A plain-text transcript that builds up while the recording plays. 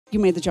you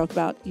made the joke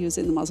about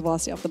using the muzzle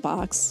velocity off the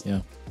box.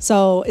 Yeah.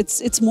 So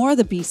it's more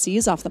the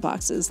BCs off the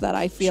boxes that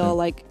I feel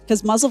like,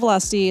 because muzzle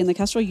velocity in the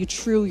Kestrel, you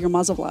true your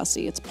muzzle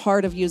velocity. It's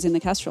part of using the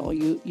Kestrel.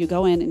 You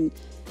go in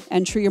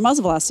and true your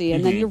muzzle velocity,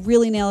 and then you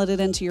really nailed it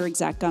into your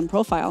exact gun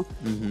profile.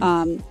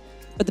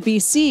 But the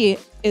BC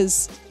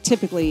is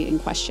typically in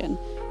question.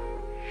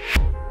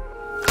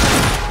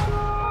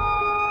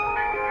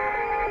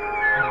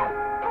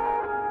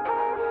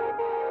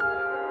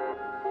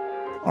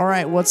 All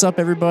right, what's up,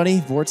 everybody?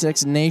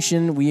 Vortex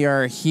Nation. We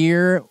are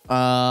here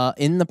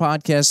in the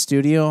podcast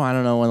studio. I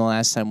don't know when the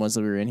last time was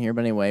that we were in here,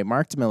 but anyway,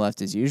 Mark to my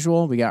left as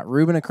usual. We got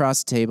Reuben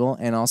across the table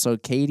and also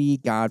Katie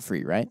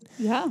Godfrey, right?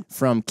 Yeah.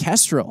 From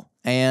Kestrel.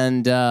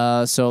 And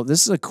so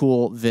this is a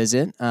cool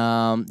visit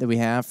that we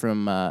have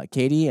from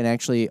Katie, and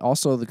actually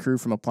also the crew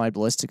from Applied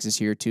Ballistics is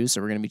here too, so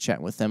we're going to be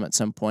chatting with them at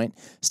some point.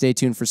 Stay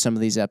tuned for some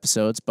of these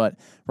episodes. But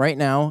right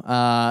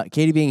now,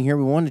 Katie being here,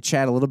 we wanted to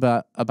chat a little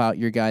bit about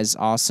your guys'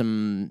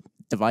 awesome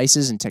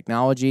devices and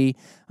technology,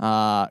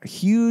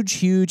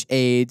 huge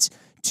aids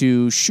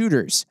to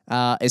shooters,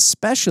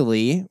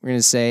 especially, we're going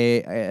to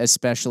say,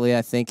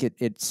 I think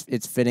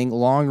it's fitting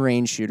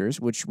long-range shooters,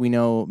 which we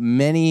know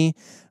many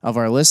of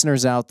our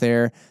listeners out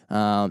there,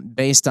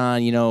 based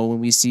on, when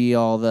we see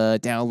all the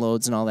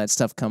downloads and all that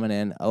stuff coming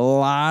in, a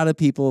lot of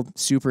people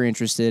super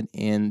interested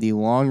in the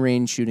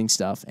long-range shooting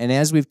stuff. And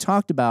as we've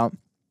talked about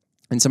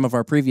in some of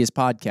our previous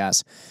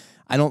podcasts,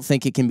 I don't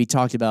think it can be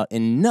talked about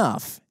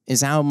enough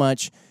is how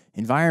much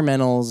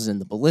environmentals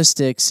and the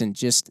ballistics and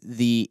just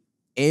the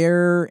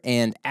air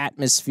and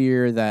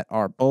atmosphere that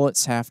our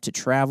bullets have to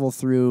travel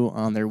through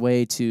on their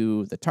way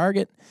to the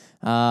target,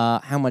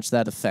 how much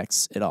that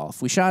affects it all.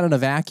 If we shot in a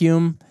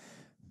vacuum,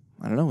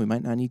 I don't know, we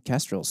might not need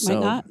Kestrels.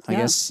 So I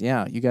guess,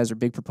 you guys are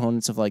big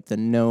proponents of like the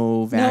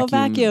no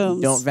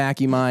vacuum, don't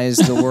vacuumize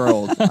the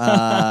world.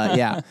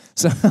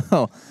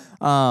 So,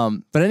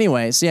 but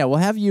anyway, so we'll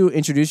have you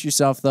introduce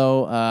yourself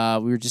though.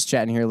 We were just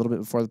chatting here a little bit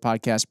before the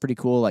podcast. Pretty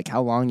cool, like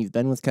how long you've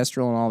been with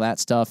Kestrel and all that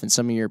stuff, and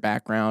some of your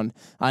background,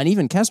 and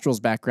even Kestrel's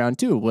background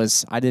too.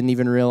 Was I didn't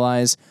even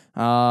realize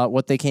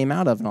what they came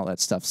out of and all that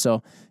stuff.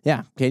 So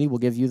Katie, we'll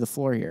give you the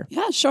floor here.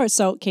 Yeah, sure.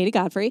 So Katie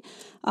Godfrey,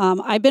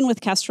 I've been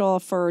with Kestrel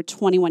for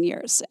 21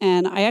 years,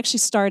 and I actually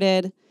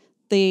started.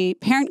 The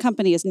parent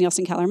company is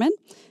Nielsen Kellerman.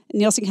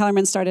 Nielsen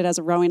Kellerman started as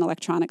a rowing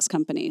electronics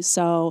company.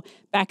 So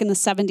back in the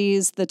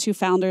 70s, the two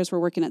founders were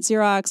working at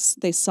Xerox.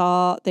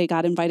 They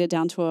got invited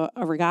down to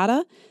a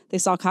regatta. They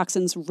saw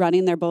coxswains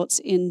running their boats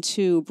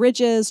into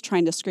bridges,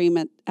 trying to scream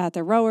at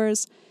their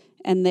rowers,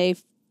 and they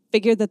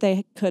figured that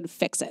they could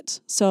fix it.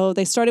 So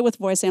they started with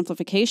voice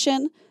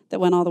amplification that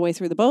went all the way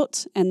through the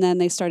boat, and then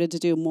they started to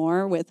do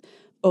more with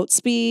boat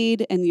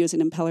speed and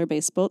using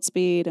impeller-based boat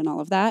speed and all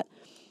of that.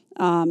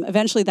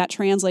 Eventually, that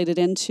translated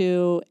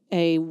into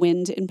a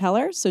wind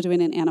impeller, so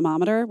doing an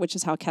anemometer, which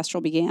is how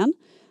Kestrel began,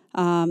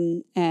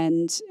 and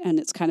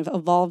it's kind of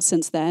evolved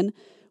since then.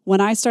 When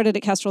I started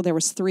at Kestrel, there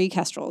was 3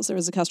 Kestrels. There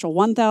was a Kestrel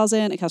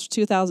 1000, a Kestrel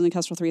 2000, and a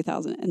Kestrel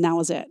 3000, and that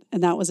was it.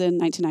 And that was in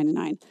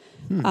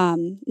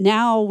 1999.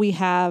 Now we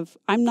have,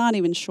 I'm not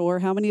even sure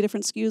how many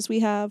different SKUs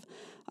we have.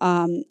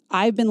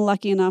 I've been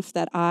lucky enough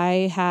that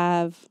I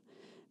have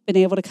been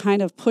able to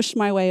kind of push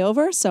my way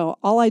over. So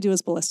all I do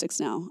is ballistics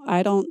now.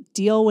 I don't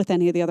deal with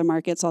any of the other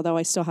markets, although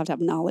I still have to have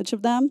knowledge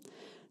of them.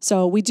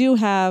 So we do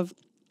have,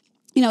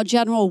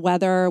 general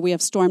weather. We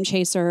have storm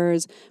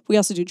chasers. We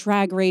also do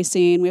drag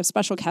racing. We have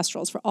special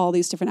Kestrels for all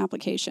these different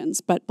applications.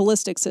 But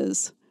ballistics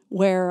is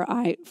where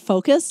I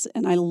focus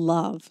and I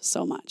love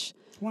so much.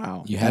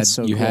 Wow. You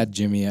had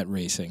Jimmy at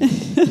racing.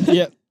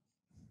 Yep.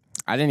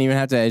 I didn't even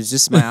have to. It's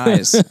just my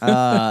eyes.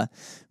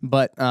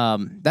 But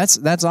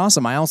that's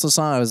awesome. I also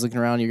saw. I was looking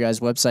around your guys'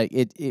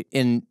 website.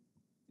 And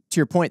to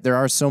your point, there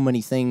are so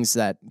many things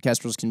that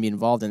Kestrels can be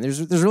involved in.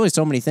 There's really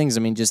so many things. I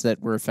mean, just that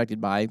we're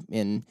affected by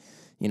in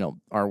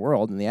our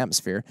world and the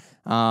atmosphere.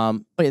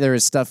 But there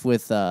is stuff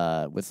with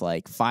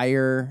like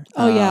fire.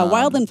 Oh yeah,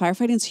 wildland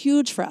firefighting is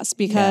huge for us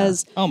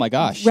because oh my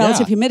gosh,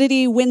 relative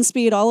humidity, wind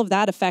speed, all of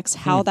that affects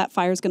how that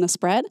fire is going to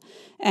spread,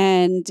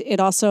 and it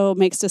also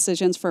makes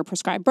decisions for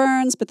prescribed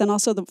burns. But then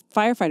also the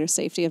firefighter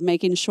safety of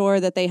making sure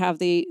that they have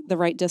the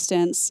right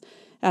distance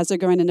as they're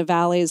going into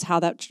valleys, how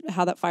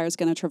that fire is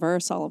going to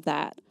traverse, all of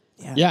that.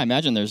 Yeah, I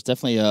imagine there's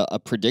definitely a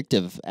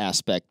predictive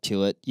aspect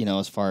to it.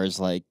 As far as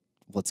like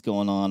what's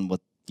going on with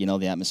the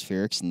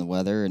atmospherics and the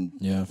weather and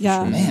for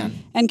sure.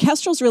 Man. And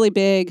Kestrel's really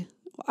big.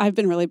 I've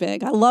been really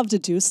big. I love to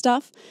do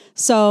stuff.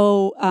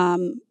 So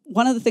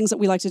one of the things that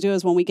we like to do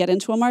is when we get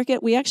into a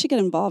market, we actually get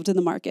involved in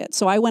the market.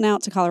 So I went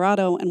out to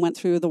Colorado and went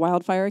through the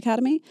Wildfire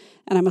Academy,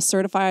 and I'm a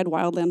certified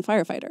wildland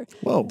firefighter.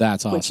 Whoa,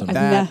 that's awesome.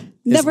 That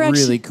is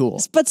really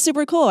cool. But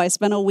super cool. I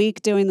spent a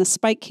week doing the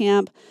spike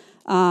camp,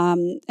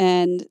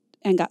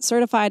 and got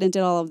certified and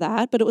did all of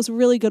that. But it was a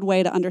really good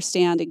way to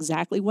understand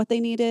exactly what they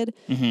needed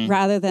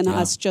rather than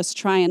us just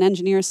try and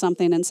engineer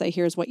something and say,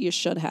 here's what you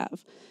should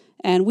have.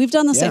 And we've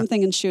done the same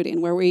thing in shooting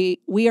where we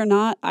are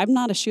not, I'm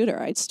not a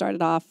shooter. I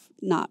started off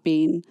not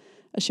being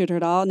a shooter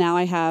at all. Now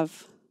I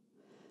have,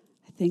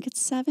 I think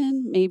it's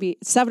 7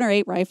 or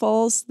 8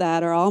 rifles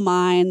that are all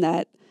mine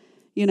that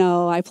you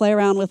know, I play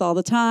around with all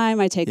the time.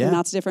 I take them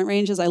out to different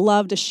ranges. I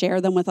love to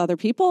share them with other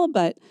people,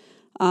 but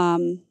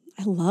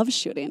I love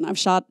shooting. I've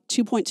shot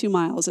 2.2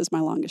 miles is my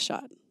longest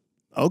shot.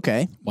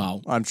 Okay. Wow.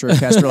 I'm sure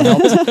Kestrel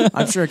helped.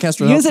 I'm sure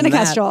Kestrel helped. Using a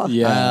Kestrel.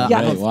 Yeah.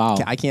 Right. Wow.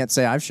 I can't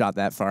say I've shot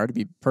that far, to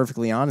be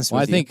perfectly honest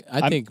with you.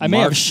 I think I may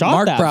have shot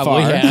Mark that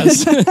probably far.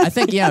 has. I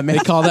think, yeah, They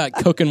call that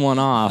cooking one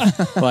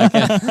off. Like,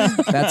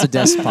 that's a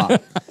desk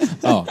pop.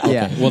 oh, okay.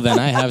 Yeah. Well, then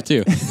I have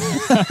too.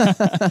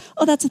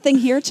 Oh, that's a thing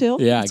here too?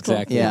 Yeah, That's cool.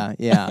 exactly.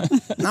 Yeah.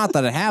 Not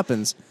that it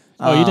happens.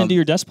 Oh, you didn't do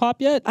your desk pop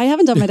yet? I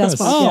haven't done my desk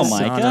pop Oh yet. my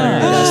Son,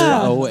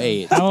 God.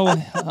 08. How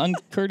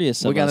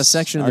uncourteous of We got a us,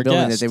 section of our the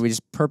building guest. that we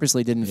just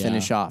purposely didn't Yeah.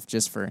 finish off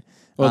just for...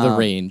 Well, the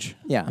range.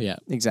 Yeah,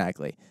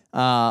 exactly.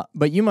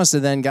 But you must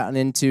have then gotten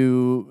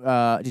into...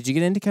 did you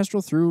get into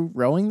Kestrel through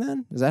rowing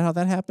then? Is that how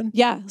that happened?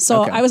 Yeah,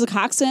 so Okay. I was a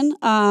coxswain,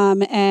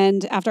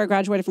 and after I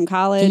graduated from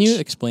college... Can you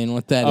explain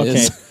what that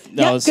is?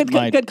 That was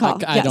good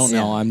call. I Yes. don't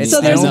know. I'm It's the,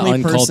 the I'm the only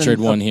uncultured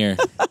person- one here.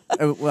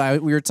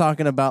 We were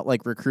talking about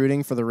like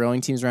recruiting for the rowing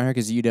teams around here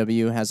because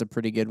UW has a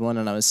pretty good one,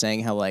 and I was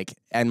saying how like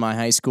at my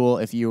high school,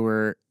 if you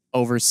were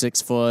over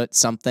 6 foot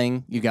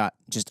something, you got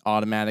just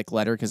automatic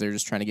letter because they're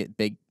just trying to get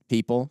big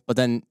people. But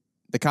then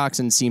the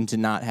coxswains seem to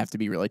not have to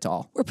be really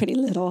tall. We're pretty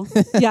little.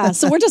 Yeah,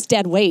 so we're just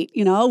dead weight,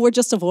 you know? We're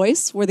just a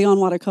voice. We're the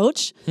on-water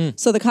coach.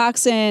 So the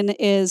coxswain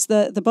is,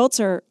 the boats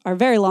are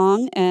very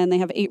long, and they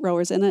have 8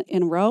 rowers in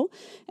a row.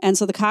 And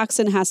so the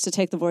coxswain has to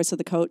take the voice of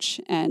the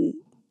coach and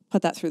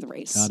put that through the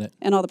race. Got it.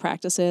 And all the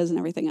practices and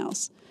everything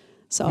else.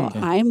 So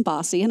I'm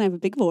bossy, and I have a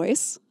big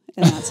voice,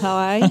 and that's how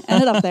I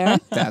ended up there.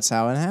 That's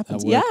how it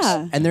happens. That works.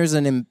 Yeah, And there's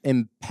an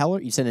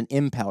impeller. You said an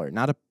impeller,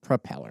 not a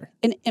propeller.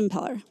 an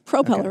impeller.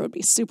 Propeller would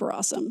be super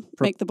awesome.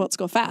 Make the boats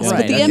go fast. Yeah.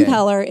 But the Right, okay.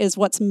 impeller is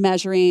what's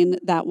measuring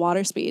that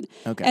water speed.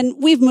 Okay. And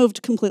we've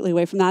moved completely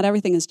away from that.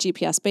 Everything is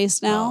GPS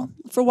based now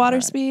for water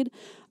speed.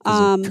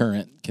 'Cause the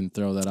current can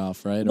throw that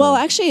off, right? Well, Or-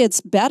 actually,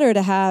 it's better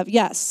to have,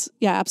 yes,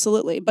 yeah,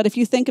 absolutely. But if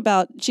you think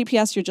about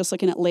GPS, you're just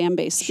looking at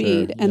land-based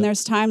speed. And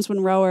there's times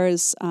when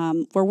rowers,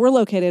 where we're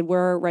located,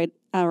 we're right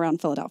around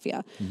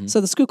Philadelphia.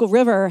 So the Schuylkill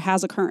River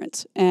has a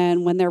current.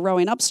 And when they're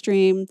rowing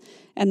upstream,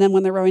 and then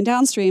when they're rowing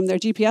downstream, their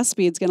GPS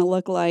speed's going to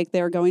look like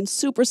they're going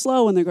super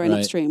slow when they're going Right.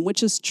 upstream,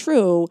 which is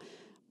true.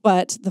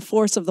 But the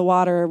force of the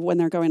water when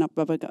they're going up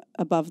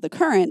above the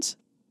current,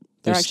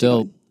 they're actually still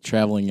going-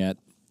 traveling at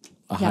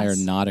a higher Yes.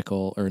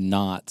 nautical or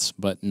knots,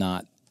 but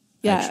not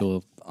Yeah.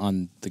 actual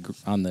on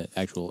the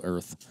actual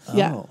Earth.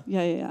 Yeah, Oh.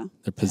 yeah.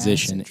 Their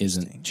position interesting.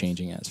 isn't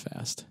changing as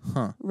fast.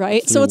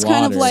 Right? Through So it's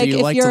kind of water. like So you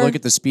if like you're... to look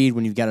at the speed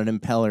when you've got an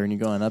impeller and you're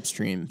going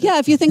upstream. Yeah,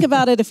 if you think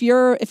about it, if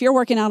you're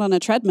working out on a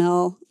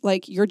treadmill,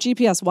 like your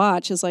GPS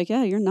watch is like,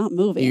 yeah, you're not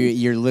moving.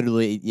 You're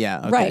literally,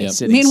 okay, right.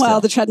 sitting Meanwhile,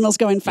 still. the treadmill's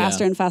going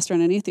faster Yeah. and faster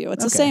underneath you.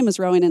 It's the Okay. same as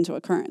rowing into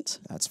a current.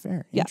 That's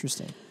fair. Yeah.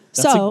 Interesting.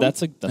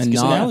 That's a A good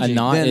knot, analogy. a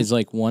knot Then- is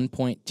like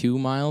 1.2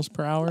 miles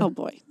per hour. Oh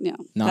boy, no,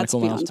 that's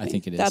Nautical miles? beyond I me.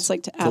 think it is. That's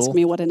like to ask Cool.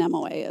 me what an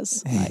MOA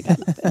is. I got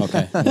nothing.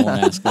 Okay, I won't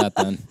ask that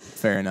then.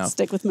 Fair enough.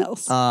 Stick with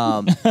mills.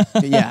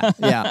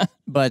 Yeah.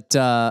 But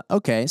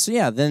okay, so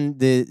yeah, then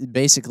the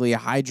basically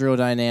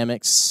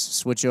hydrodynamics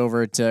switch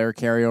over to or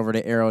carry over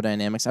to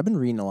aerodynamics. I've been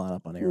reading a lot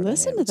up on aerodynamics,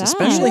 Listen to that.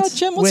 especially Yeah,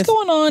 Jim, what's with-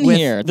 going on with-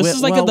 here? This with-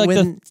 is like well, a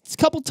when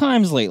couple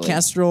times lately.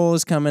 Kestrel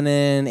is coming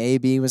in,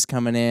 AB was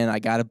coming in. I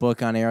got a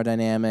book on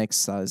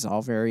aerodynamics. It's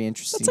all very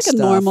interesting. That's like a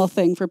stuff. normal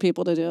thing for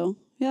people to do.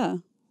 Yeah.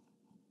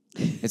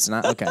 It's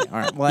not okay. All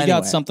right. Well, you anyway,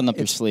 got something up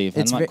your sleeve.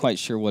 I'm it's not ve- quite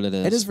sure what it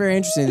is. It is very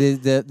interesting,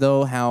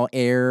 though, how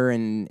air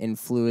and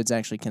fluids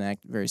actually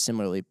connect very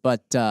similarly.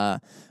 But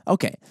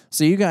okay,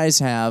 so you guys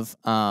have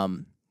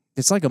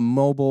it's like a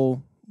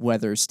mobile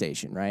weather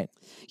station, right?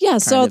 Yeah,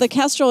 so of. the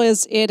Kestrel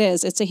it's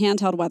a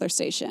handheld weather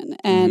station.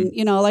 And,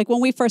 you know, like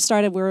when we first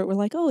started, we're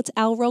like, oh, it's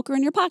Al Roker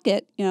in your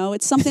pocket. You know,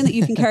 it's something that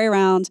you can carry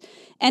around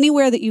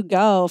anywhere that you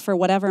go for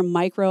whatever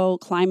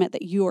microclimate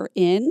that you are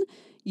in.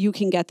 You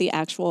can get the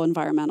actual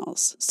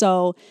environmentals.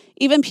 So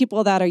even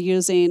people that are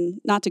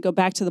using, not to go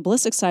back to the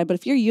ballistic side, but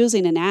if you're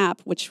using an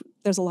app, which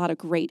there's a lot of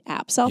great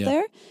apps out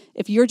there,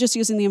 if you're just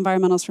using the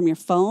environmentals from your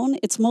phone,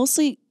 it's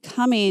mostly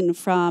coming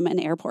from an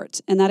airport.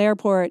 And that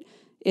airport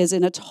is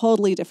in a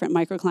totally different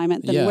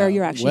microclimate than where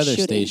you're actually weather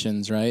shooting.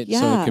 stations, right? So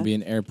Yeah. it could be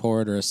an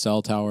airport or a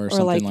cell tower or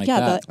something like yeah,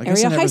 that. the I guess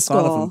area I never high thought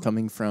of school. them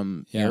coming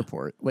from Yeah.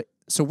 airport. Wait,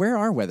 so where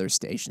are weather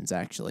stations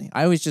actually?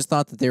 I always just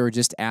thought that they were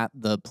just at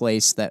the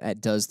place that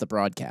does the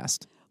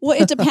broadcast. Well,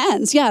 it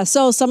depends. Yeah.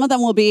 So some of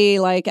them will be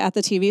like at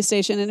the TV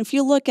station. And if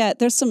you look at,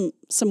 there's some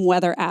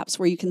weather apps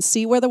where you can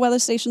see where the weather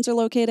stations are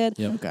located.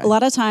 Yep. Okay. A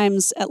lot of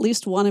times, at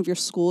least one of your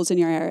schools in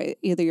your area,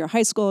 either your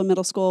high school or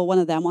middle school, one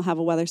of them will have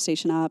a weather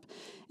station up.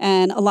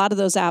 And a lot of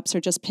those apps are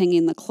just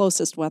pinging the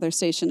closest weather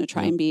station to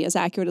try and be as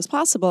accurate as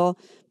possible.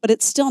 But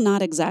it's still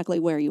not exactly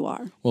where you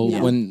are. Well, you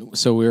know?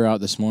 so we were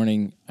out this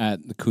morning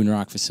at the Coon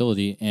Rock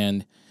facility,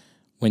 and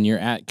when you're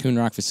at Coon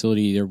Rock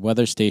facility, your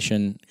weather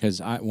station,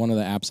 because one of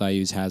the apps I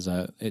use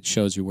it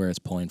shows you where it's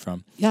pulling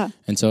from. Yeah.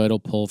 And so it'll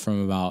pull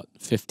from about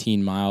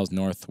 15 miles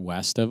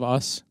northwest of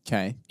us.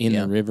 Okay. In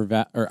the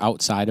river or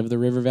outside of the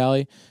river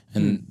valley,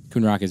 and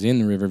Coon Rock is in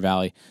the river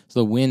valley. So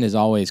the wind is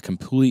always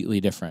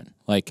completely different.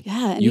 Like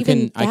and you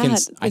even can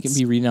I can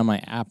be reading on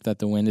my app that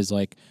the wind is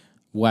like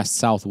west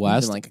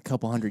southwest. Even like a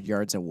couple hundred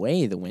yards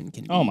away, the wind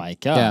can be. Oh my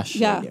gosh.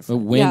 Yeah. The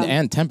wind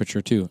and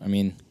temperature too. I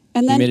mean,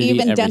 and then humidity,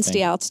 even everything.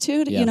 density,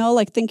 altitude, you know,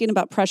 like thinking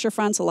about pressure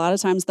fronts, a lot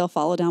of times they'll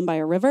follow down by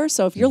a river.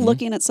 So if you're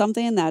looking at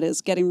something that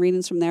is getting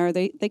readings from there,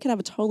 they could have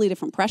a totally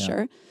different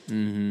pressure,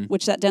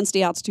 which that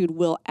density altitude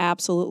will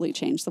absolutely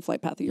change the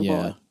flight path of your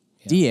bullet.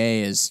 Yeah.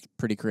 DA is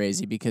pretty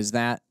crazy because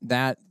that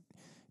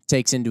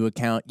takes into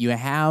account you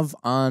have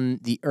on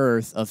the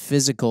Earth a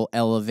physical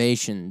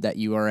elevation that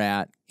you are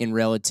at in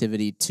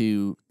relativity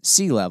to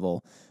sea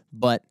level,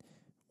 but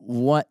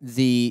what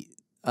the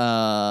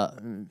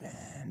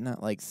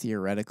not like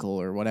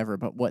theoretical or whatever,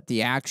 but what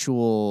the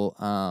actual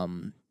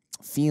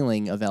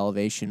feeling of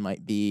elevation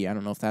might be, I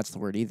don't know if that's the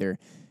word either,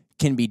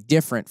 can be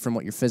different from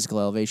what your physical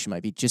elevation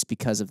might be just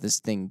because of this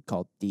thing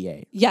called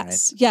DA.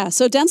 Yes, right? yeah.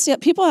 So density,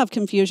 people have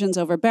confusions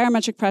over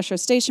barometric pressure,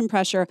 station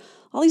pressure,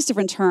 all these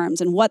different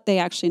terms and what they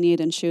actually need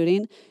in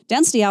shooting.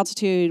 Density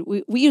altitude,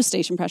 we use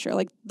station pressure.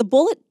 Like the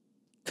bullet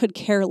could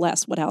care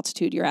less what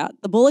altitude you're at.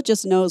 The bullet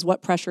just knows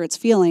what pressure it's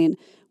feeling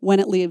when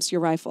it leaves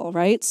your rifle,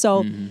 right?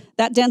 So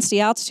that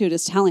density altitude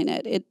is telling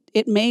it.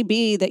 It may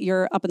be that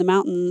you're up in the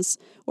mountains,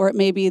 or it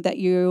may be that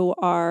you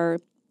are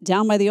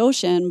down by the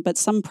ocean, but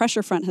some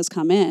pressure front has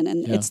come in,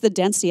 and it's the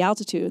density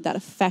altitude that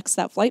affects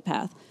that flight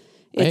path.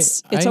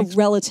 It's a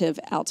relative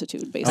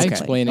altitude, basically. I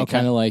explain it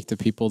kind of like the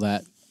people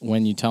that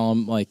when you tell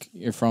them, like,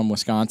 you're from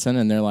Wisconsin,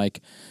 and they're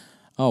like,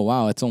 oh,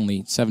 wow, it's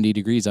only 70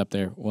 degrees up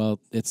there. Well,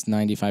 it's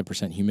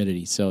 95%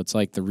 humidity, so it's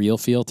like the real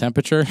feel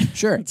temperature.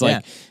 Sure. It's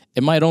like,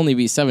 it might only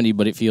be 70,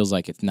 but it feels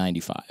like it's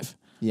 95.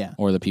 Yeah.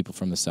 Or the people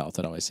from the South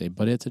that always say,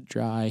 but it's a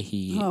dry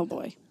heat. Oh,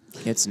 boy.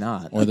 It's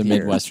not. Or the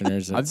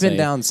Midwesterners that I've say, been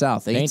down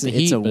south. It's It's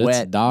heat, a but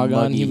wet, it's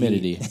doggone muggy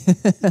humidity.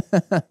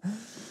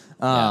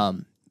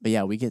 But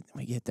yeah, we get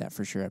that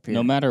for sure up here.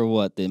 No matter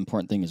what, the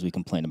important thing is we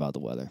complain about the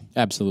weather.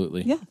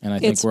 Absolutely. Yeah. And I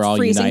think It's we're all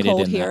freezing united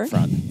cold in here. that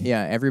front.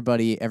 Yeah,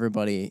 everybody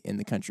in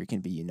the country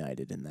can be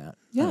united in that.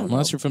 Yeah.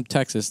 Unless you're from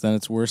Texas, then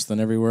it's worse than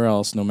everywhere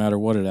else, no matter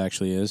what it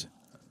actually is.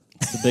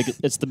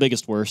 It's the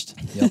biggest worst.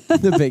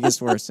 The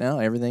biggest worst. No,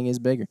 everything is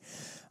bigger.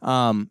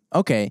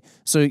 Okay,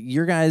 so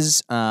your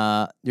guys'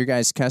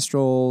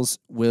 Kestrels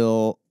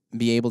will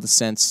be able to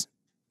sense,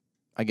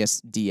 I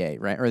guess, DA,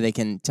 right? Or they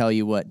can tell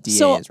you what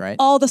DA is, right?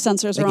 All the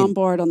sensors are on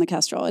board on the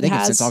Kestrel. They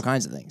can sense all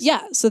kinds of things.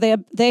 Yeah, so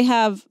we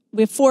have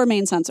four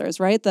main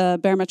sensors, right? The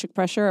barometric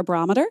pressure, a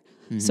barometer,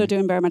 so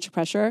doing barometric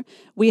pressure.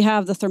 We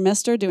have the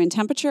thermistor doing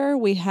temperature.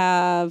 We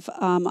have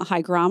a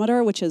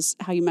hygrometer, which is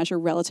how you measure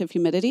relative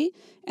humidity.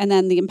 And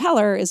then the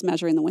impeller is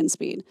measuring the wind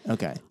speed.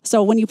 Okay.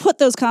 So when you put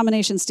those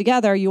combinations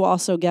together, you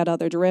also get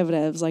other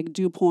derivatives like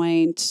dew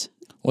point,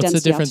 What's the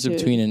density difference altitude.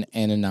 between an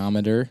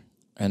anemometer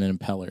and an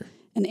impeller?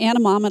 An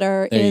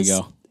anemometer There is... you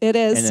go. It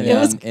is. And It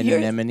was, an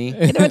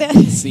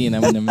anemone. See an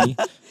anemone?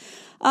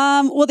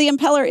 well, the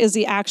impeller is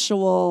the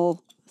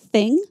actual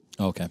thing.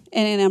 Okay.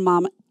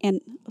 And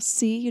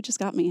see, you just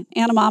got me.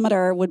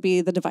 Anemometer would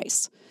be the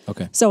device.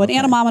 Okay. So an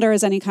anemometer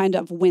is any kind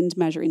of wind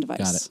measuring device.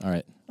 Got it. All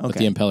right. But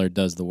Okay. the impeller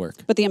does the work.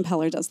 But the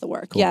impeller does the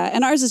work. Yeah,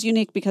 and ours is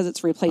unique because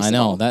it's replaceable. I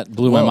know. That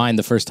blew my mind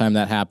the first time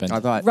that happened. I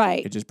thought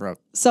Right. it just broke.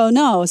 So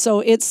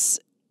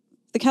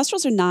the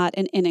Kestrels are not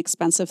an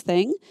inexpensive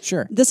thing.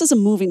 Sure. This is a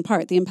moving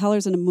part. The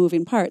impeller's in a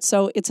moving part.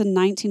 So it's a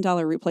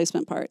 $19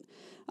 replacement part.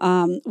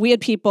 We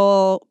had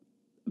people,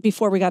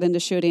 before we got into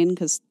shooting,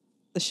 because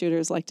the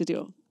shooters like to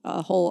do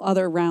a whole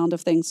other round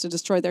of things to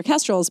destroy their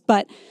Kestrels,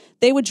 but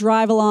they would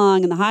drive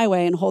along in the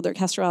highway and hold their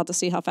Kestrel out to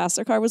see how fast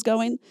their car was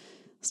going,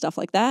 stuff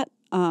like that.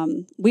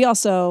 We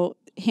also,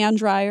 hand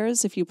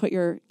dryers, if you put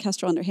your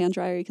Kestrel under hand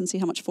dryer, you can see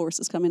how much force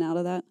is coming out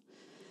of that.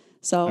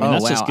 So, I mean,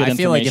 that's just good I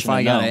feel like if information I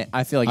to got know.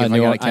 I feel like I if I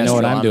know- got a I know Kestrel,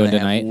 what I'm doing gonna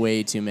have tonight.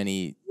 way too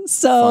many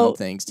so fun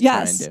things to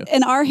yes, try and do.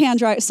 and our hand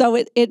dryer, so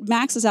it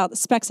maxes out,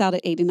 specs out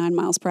at 89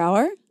 miles per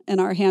hour, and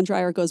our hand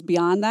dryer goes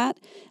beyond that.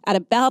 At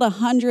about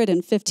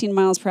 115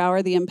 miles per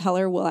hour, the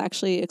impeller will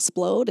actually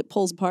explode. It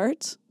pulls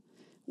apart,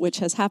 which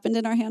has happened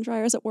in our hand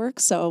dryers at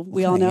work. So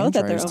we all know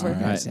that they're Hand dryers do over.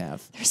 you guys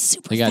have? They're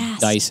super They got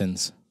fast.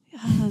 Dysons.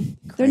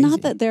 They're not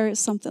Crazy. that. They're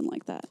something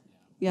like that.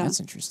 Yeah. That's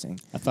interesting.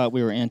 I thought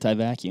we were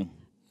anti-vacuum.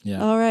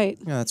 Yeah. All right.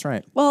 Yeah, that's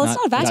right. Well, it's Not-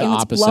 not a vacuum. the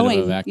It's opposite of a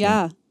blowing. vacuum.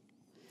 Yeah.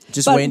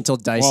 Just But- wait until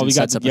Dyson Well, we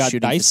got, sets up a shooting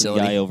Dyson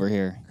facility. guy over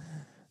here.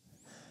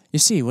 You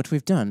see, what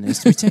we've done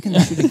is we've taken the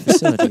shooting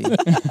facility.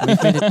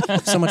 We've made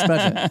it so much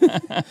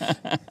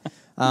better.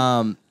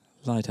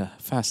 Lighter,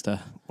 faster.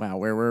 Wow,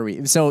 where were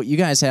we? So you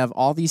guys have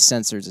all these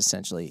sensors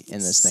essentially in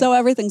this thing. So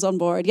everything's on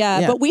board,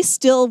 yeah. But we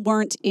still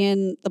weren't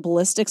in the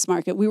ballistics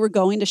market. We were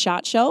going to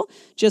SHOT Show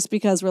just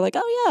because we're like,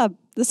 oh yeah,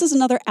 this is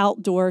another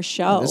outdoor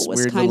show. This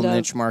weird little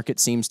niche market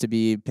seems to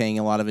be paying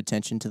a lot of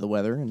attention to the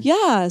weather. And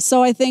yeah,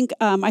 so I think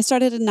I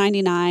started in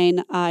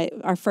 '99.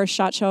 Our first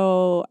SHOT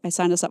Show I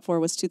signed us up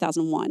for was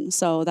 2001.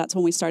 So that's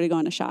when we started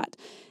going to SHOT.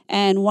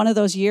 And one of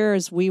those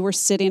years, we were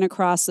sitting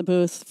across the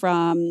booth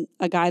from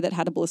a guy that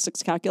had a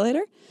ballistics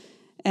calculator.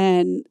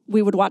 And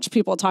we would watch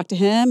people talk to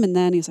him, and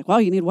then he's like,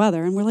 well, you need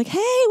weather. And we're like,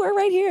 hey, we're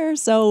right here.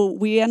 So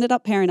we ended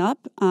up pairing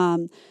up.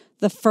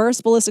 The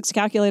first ballistics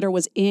calculator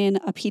was in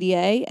a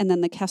PDA, and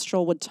then the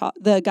Kestrel would talk.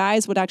 The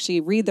guys would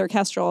actually read their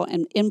Kestrel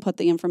and input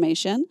the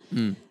information.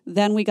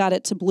 Then we got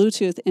it to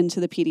Bluetooth into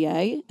the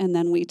PDA, and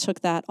then we took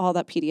all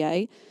that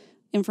PDA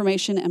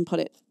information and put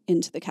it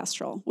into the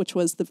Kestrel, which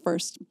was the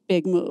first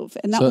big move.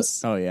 And that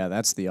was... Oh, yeah,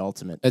 that's the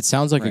ultimate. It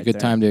sounds like a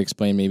good time to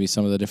explain maybe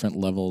some of the different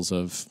levels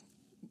of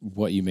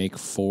what you make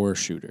for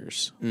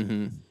shooters.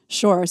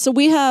 Sure. So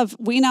we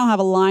now have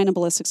a line of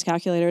ballistics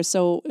calculators.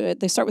 So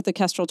they start with the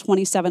Kestrel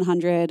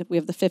 2700. We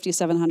have the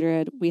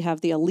 5700. We have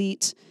the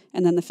Elite,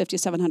 and then the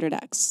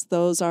 5700X.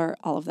 Those are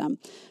all of them.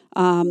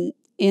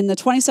 In the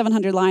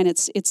 2700 line,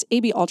 it's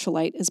AB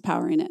Ultralight is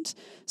powering it.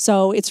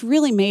 So it's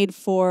really made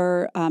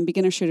for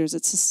beginner shooters.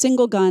 It's a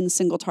single gun,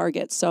 single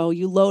target. So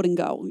you load and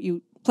go.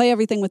 You play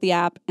everything with the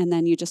app, and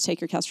then you just take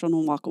your Kestrel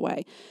and walk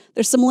away.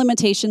 There's some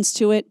limitations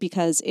to it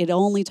because it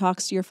only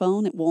talks to your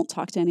phone. It won't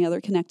talk to any other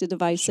connected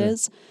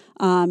devices.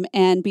 Sure.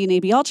 And being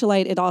AB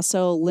Ultralight, it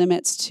also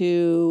limits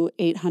to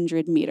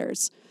 800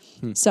 meters.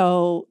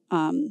 So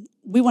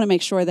we want to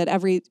make sure that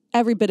every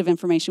bit of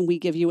information we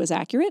give you is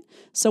accurate.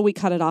 So we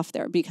cut it off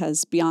there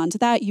because beyond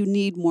that, you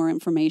need more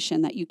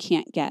information that you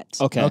can't get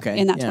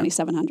in that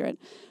 2700.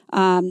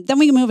 Then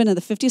we can move into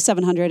the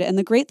 5700. And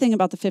the great thing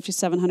about the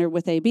 5700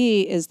 with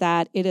AB is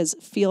that it is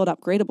field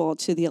upgradable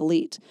to the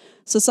Elite.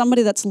 So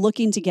somebody that's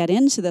looking to get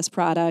into this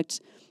product,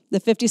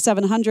 the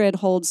 5700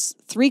 holds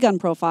 3 gun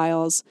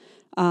profiles,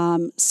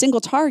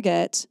 single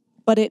target,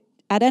 but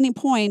at any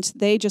point,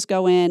 they just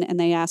go in and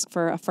they ask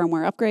for a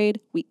firmware upgrade.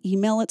 We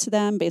email it to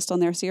them based on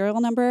their serial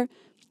number,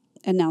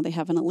 and now they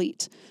have an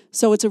Elite.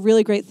 So it's a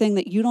really great thing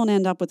that you don't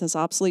end up with this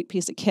obsolete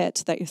piece of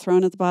kit that you're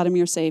throwing at the bottom of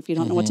your safe, you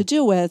don't know what to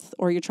do with,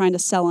 or you're trying to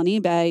sell on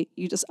eBay.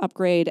 You just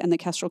upgrade, and the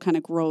Kestrel kind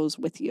of grows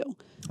with you.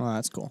 Oh,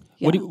 that's cool.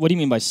 Yeah. What do you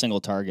mean by single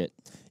target?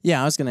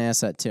 Yeah, I was going to ask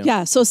that too.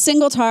 Yeah, so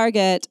single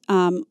target,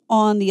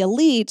 on the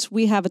Elite,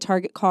 we have a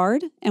target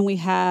card, and we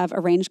have a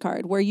range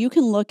card, where you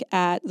can look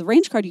at the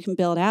range card you can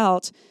build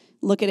out,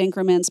 look at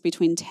increments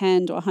between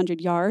 10 to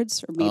 100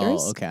 yards or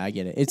meters. Oh, okay, I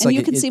get it. It's and like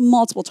you can see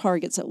multiple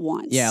targets at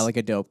once. Yeah, like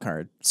a dope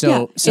card.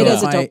 Yeah, So it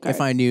is a dope card.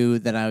 if I knew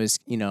that I was,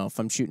 if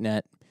I'm shooting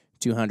at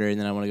 200 and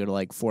then I want to go to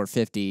like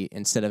 450,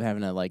 instead of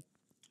having to like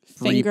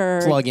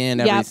plug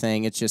in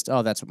everything, it's just,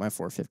 that's what my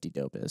 450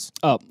 dope is.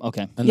 Oh,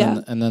 okay.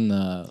 And then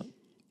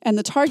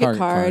the target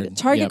card.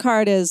 Target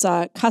card is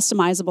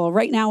customizable.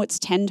 Right now it's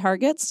 10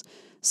 targets.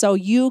 So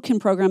you can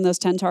program those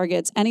 10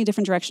 targets, any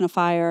different direction of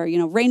fire.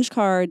 Range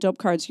card, dope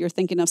cards, you're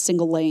thinking of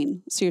single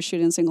lane. So you're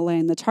shooting single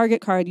lane. The target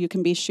card, you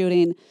can be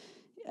shooting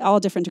all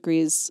different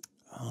degrees.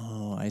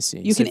 Oh, I see.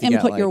 You can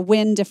input your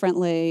wind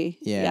differently.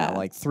 Yeah,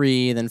 like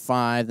 3, then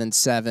 5, then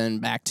 7,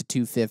 back to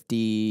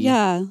 250.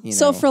 Yeah.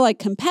 So for like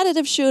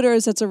competitive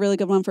shooters, it's a really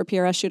good one for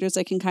PRS shooters.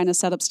 They can kind of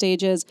set up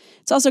stages.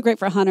 It's also great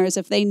for hunters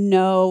if they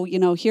know,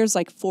 here's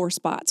like 4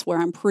 spots where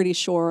I'm pretty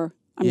sure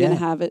I'm going to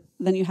have it.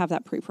 Then you have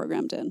that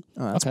pre-programmed in.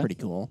 Oh, that's pretty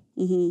cool.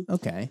 Mm-hmm.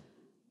 Okay.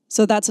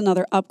 So that's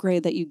another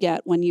upgrade that you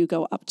get when you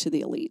go up to the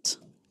Elite.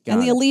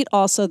 Got the it. Elite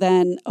also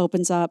then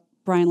opens up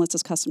Brian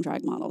Litz's custom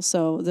drag models.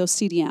 So those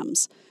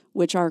CDMs,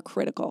 which are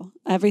critical.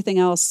 Everything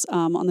else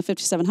on the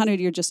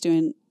 5700, you're just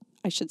doing,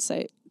 I should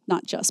say,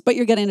 not just, but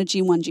you're getting a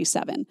G1,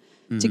 G7.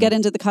 Mm-hmm. To get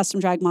into the custom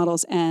drag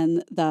models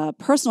and the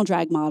personal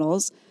drag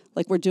models,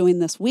 like we're doing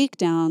this week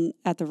down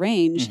at the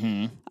range,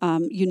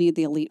 you need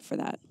the Elite for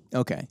that.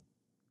 Okay.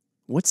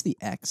 What's the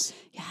X?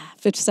 Yeah,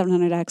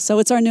 5700X. So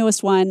it's our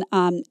newest one.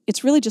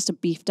 It's really just a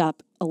beefed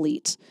up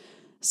Elite.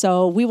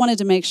 So we wanted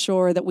to make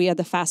sure that we had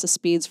the fastest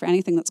speeds for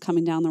anything that's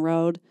coming down the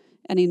road,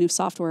 any new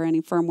software, any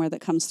firmware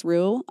that comes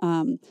through.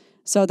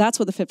 So that's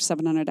what the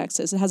 5700X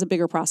is. It has a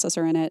bigger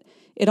processor in it.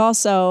 It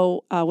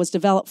also was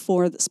developed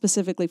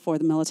specifically for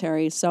the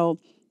military. So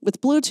with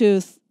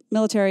Bluetooth,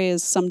 military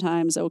is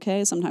sometimes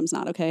okay, sometimes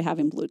not okay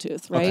having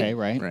Bluetooth, right? Okay,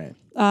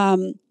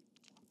 right.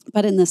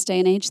 But in this day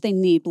and age, they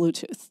need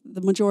Bluetooth.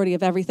 The majority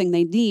of everything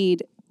they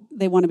need,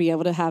 they want to be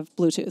able to have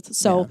Bluetooth.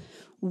 So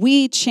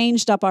we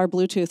changed up our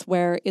Bluetooth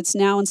where it's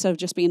now, instead of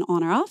just being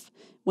on or off,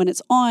 when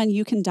it's on,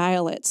 you can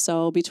dial it.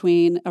 So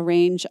between a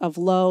range of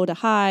low to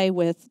high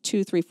with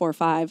 2, 3, 4,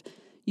 5,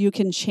 you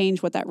can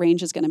change what that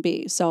range is going to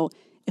be. So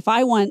if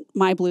I want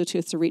my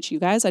Bluetooth to reach you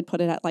guys, I'd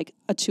put it at like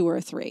a 2 or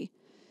a 3.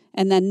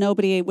 And then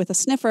nobody with a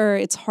sniffer,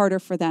 it's harder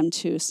for them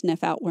to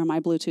sniff out where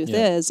my Bluetooth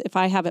is. If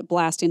I have it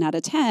blasting at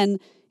a 10,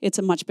 it's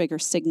a much bigger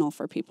signal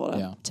for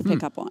people to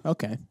pick up on.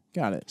 Okay,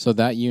 got it. So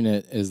that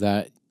unit, is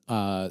that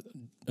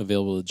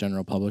available to the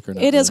general public or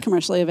not? It is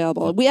commercially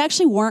available. We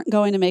actually weren't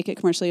going to make it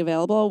commercially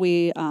available.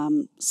 We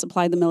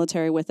supplied the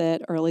military with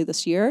it early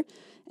this year.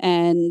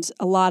 And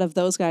a lot of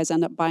those guys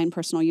end up buying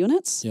personal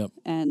units. Yep.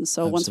 And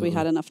so once we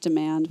had enough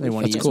demand, They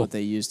want to use cool. what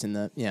they used in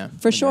the, for in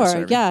their sure.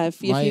 server. Yeah.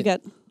 If you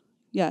get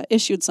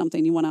issued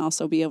something, you want to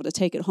also be able to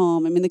take it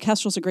home. I mean, the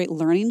Kestrel's a great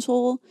learning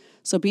tool.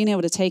 So being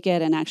able to take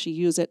it and actually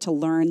use it to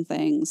learn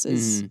things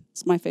is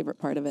it's my favorite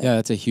part of it. Yeah,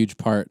 that's a huge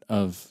part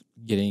of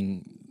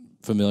getting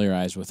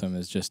familiarized with them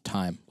is just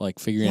time, like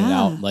figuring it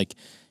out. Like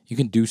you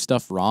can do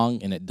stuff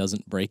wrong and it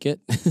doesn't break it,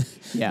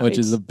 which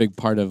is a big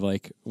part of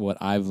like what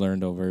I've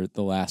learned over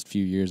the last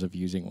few years of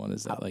using one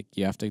is that like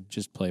you have to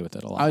just play with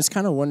it a lot. I was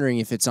kind of wondering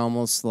if it's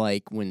almost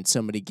like when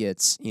somebody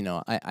gets,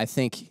 I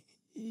think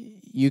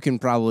you can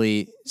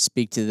probably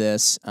speak to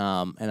this,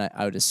 and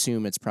I would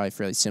assume it's probably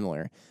fairly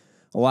similar.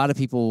 A lot of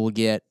people will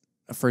get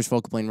a first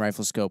focal plane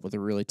rifle scope with a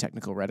really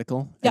technical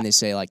reticle, and they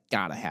say, like,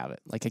 gotta have it.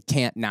 Like, I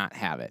can't not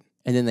have it.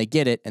 And then they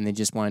get it, and they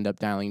just wind up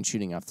dialing and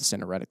shooting off the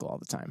center reticle all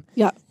the time.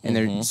 Yeah. And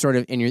they're sort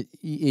of, and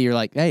you're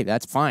like, hey,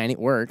 that's fine. It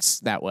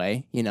works that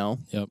way,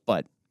 Yep.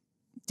 But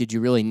did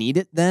you really need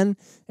it then?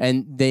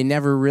 And they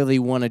never really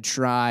want to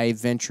try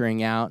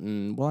venturing out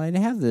and, well, I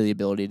have the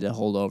ability to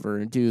hold over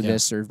and do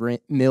this or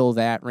mill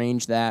that,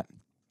 range that.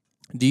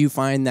 Do you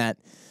find that,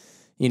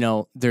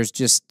 there's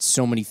just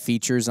so many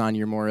features on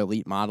your more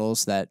elite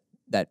models that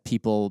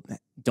people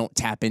don't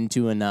tap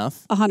into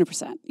enough?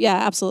 100%. Yeah,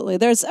 absolutely.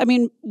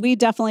 We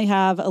definitely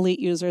have elite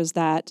users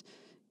that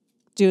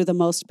do the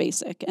most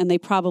basic, and they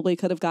probably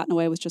could have gotten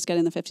away with just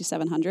getting the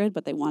 5700,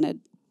 but they wanted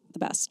the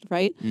best,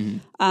 right?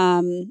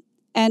 Mm-hmm.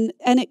 And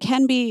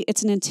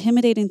it's an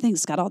intimidating thing.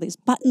 It's got all these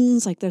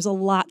buttons, like there's a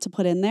lot to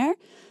put in there.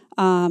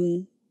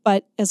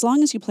 But as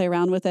long as you play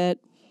around with it,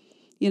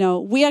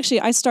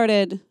 I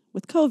started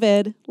with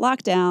COVID,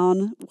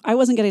 lockdown. I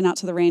wasn't getting out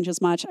to the range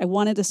as much. I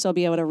wanted to still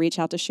be able to reach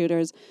out to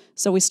shooters.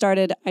 So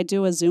I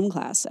do a Zoom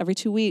class every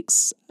 2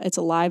 weeks. It's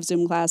a live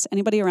Zoom class.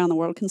 Anybody around the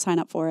world can sign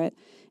up for it,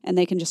 and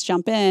they can just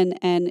jump in,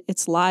 and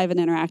it's live and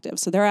interactive.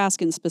 So they're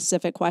asking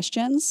specific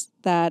questions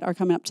that are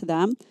coming up to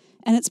them.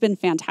 And it's been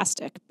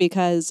fantastic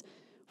because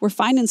we're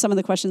finding some of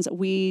the questions that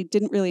we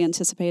didn't really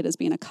anticipate as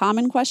being a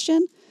common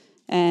question,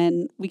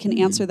 and we can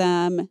answer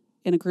them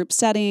in a group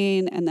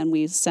setting, and then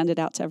we send it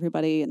out to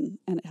everybody, and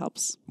it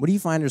helps. What do you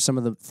find are some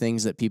of the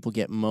things that people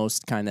get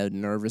most kind of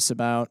nervous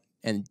about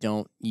and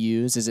don't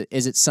use? Is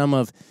it some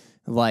of,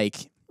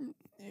 like,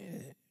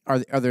 are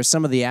there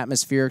some of the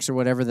atmospherics or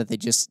whatever that they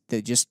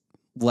just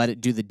let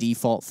it do the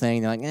default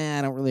thing? They're like,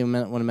 I don't really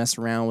want to mess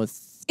around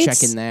with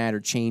checking that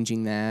or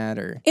changing that,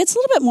 or it's a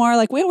little bit more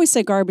like we always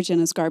say garbage in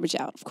is garbage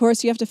out. Of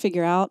course, you have to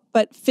figure out,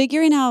 but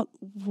figuring out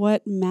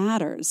what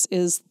matters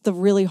is the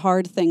really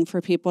hard thing for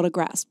people to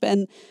grasp.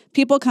 And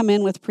people come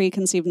in with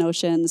preconceived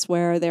notions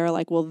where they're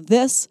like, well,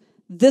 this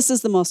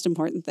is the most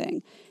important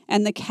thing.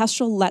 And the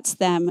Kestrel lets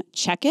them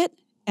check it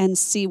and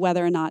see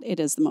whether or not it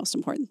is the most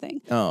important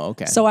thing. Oh,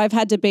 okay. So I've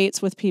had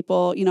debates with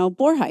people,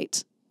 bore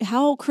height.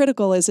 How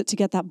critical is it to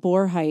get that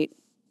bore height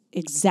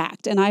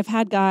exact? And I've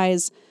had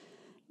guys,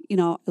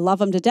 I love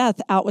them to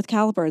death, out with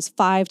calipers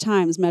 5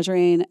 times,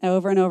 measuring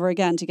over and over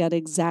again to get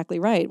exactly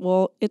right.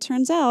 Well, it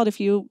turns out if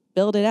you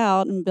build it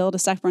out and build a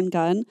second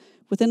gun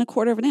within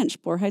 1/4 of an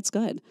inch, bore height's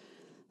good.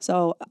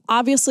 So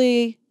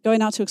obviously,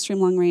 going out to extreme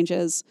long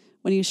ranges,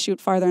 when you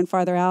shoot farther and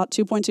farther out,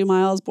 2.2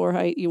 miles bore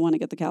height, you want to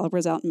get the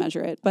calipers out and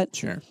measure it. But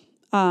sure,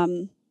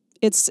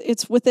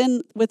 it's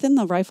within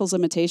the rifle's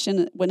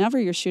limitation. Whenever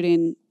you're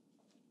shooting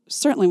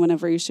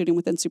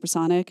within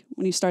supersonic,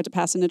 when you start to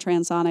pass into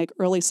transonic,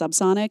 early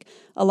subsonic,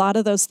 a lot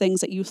of those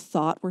things that you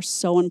thought were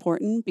so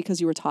important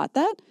because you were taught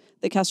that,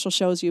 the Kestrel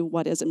shows you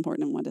what is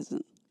important and what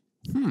isn't.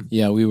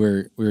 Yeah, we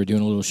were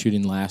doing a little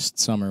shooting last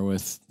summer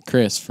with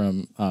Chris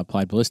from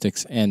Applied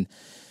Ballistics, and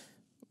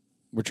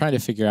we're trying to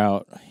figure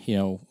out,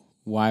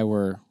 why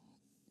we're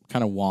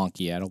kind of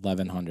wonky at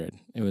 1100.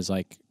 It was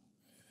like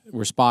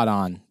we're spot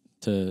on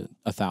to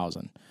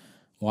 1,000.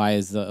 Why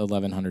is the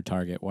 1100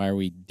 target? Why are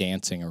we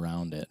dancing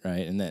around it,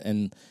 right?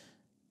 And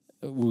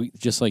we,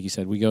 just like you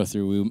said, we go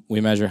through,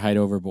 we measure height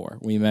over bore.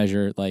 We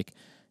measure, like,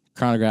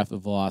 chronograph the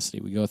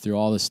velocity. We go through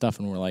all this stuff,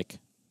 and we're like,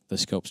 the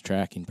scope's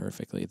tracking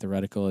perfectly. The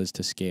reticle is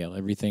to scale.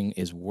 Everything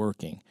is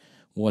working.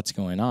 What's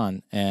going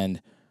on? And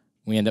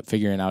we end up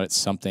figuring out it's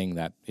something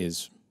that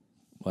is,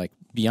 like,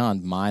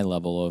 beyond my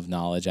level of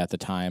knowledge at the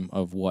time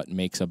of what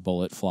makes a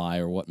bullet fly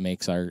or what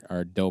makes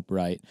our dope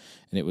right.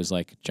 And it was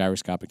like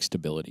gyroscopic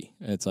stability.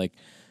 And it's like,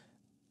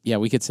 yeah,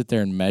 we could sit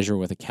there and measure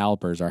with the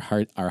calipers our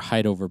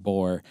height over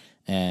bore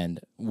and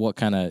what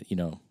kind of,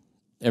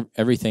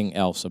 everything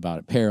else about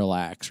it,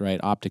 parallax, right,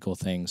 optical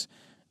things.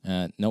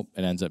 Nope,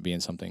 it ends up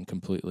being something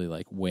completely,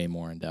 like, way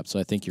more in depth.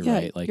 So I think you're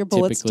right. Like, your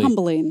bullet's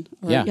tumbling.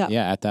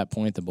 At that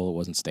point, the bullet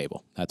wasn't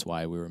stable. That's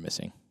why we were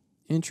missing.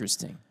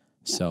 Interesting.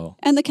 So,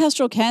 and the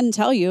Kestrel can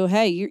tell you,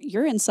 hey,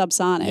 you're in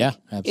subsonic. Yeah,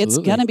 absolutely. It's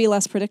going to be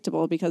less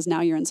predictable because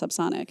now you're in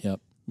subsonic. Yep.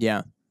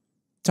 Yeah.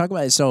 Talk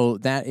about it. So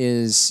that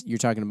is, you're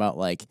talking about,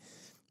 like,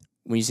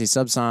 when you say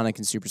subsonic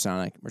and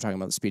supersonic, we're talking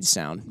about the speed of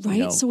sound. Right,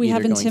 You know, so we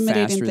have either going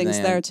intimidating faster things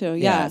than- there too.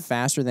 Yeah.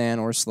 faster than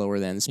or slower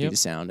than the speed Yep. of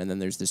sound. And then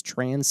there's this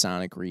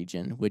transonic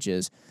region, which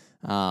is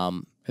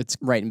It's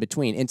right in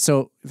between. And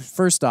so,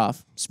 first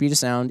off, speed of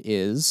sound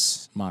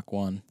is, Mach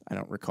 1. I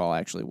don't recall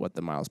actually what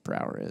the miles per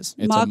hour is.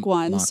 It's a Mach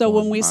 1. Mach So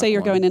 1. when we say Mach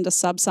you're 1. going into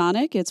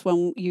subsonic, it's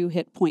when you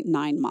hit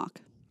 0.9 Mach.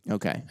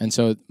 Okay. And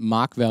so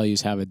Mach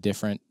values have a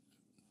different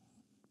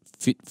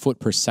foot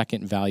per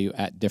second value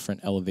at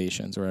different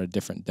elevations or at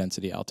different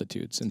density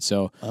altitudes. And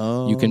so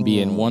you can be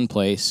in one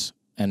place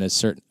and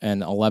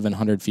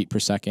 1,100 feet per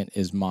second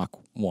is Mach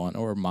 1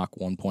 or Mach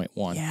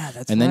 1.1. Yeah,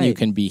 that's And then you right.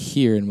 can be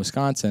here in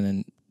Wisconsin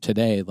and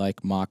today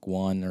like Mach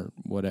 1 or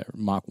whatever,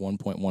 Mach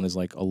 1.1 is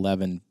like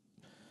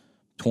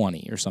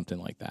 1120 or something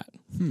like that.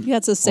 Yeah,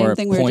 it's the same Or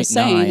thing we were just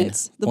saying. 0.9,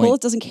 It's the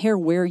bullet doesn't care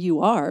where you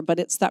are, but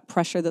it's that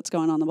pressure that's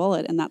going on the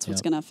bullet, and that's what's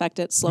Yep. going to affect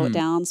it, slow it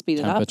down, speed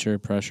it up. Temperature,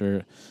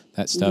 pressure,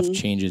 that stuff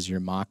changes your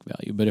Mach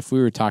value. But if we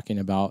were talking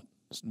about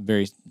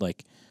very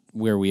like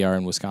where we are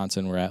in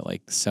Wisconsin, we're at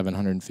like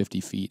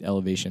 750 feet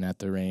elevation at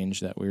the range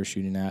that we were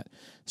shooting at.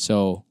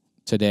 So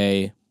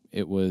today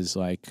it was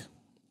like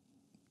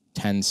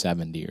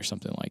 1070 or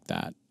something like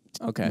that.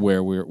 Okay.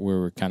 Where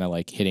we're kind of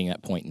like hitting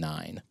at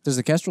 0.9. Does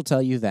the Kestrel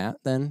tell you that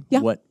then? Yeah,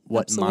 What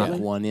Mach absolutely.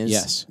 1 is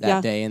Yes. that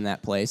Yeah. day in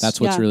that place?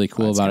 That's what's Yeah. really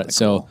cool That's about kinda it.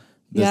 So cool.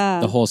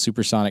 the whole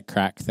supersonic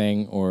crack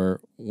thing,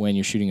 or when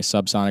you're shooting a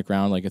subsonic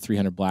round, like a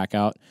 300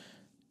 blackout,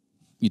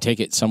 you take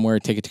it somewhere,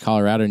 take it to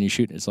Colorado, and you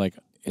shoot it. It's like,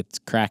 it's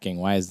cracking.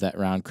 Why is that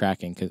round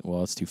cracking? 'Cause,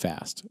 well, it's too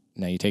fast.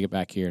 Now you take it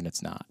back here, and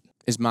it's not.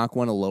 Is Mach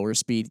 1 a lower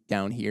speed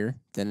down here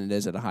than it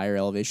is at a higher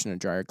elevation, a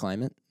drier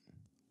climate?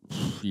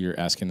 You're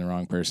asking the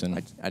wrong person.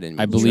 I didn't.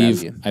 I mean to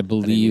believe. trap you. I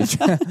believe.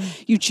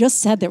 You just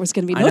said there was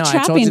going to be I no know. I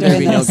told trapping you there'd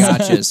during be no this.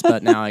 gotchas,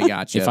 but now I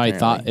got you.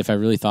 If I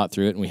really thought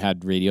through it, and we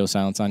had radio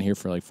silence on here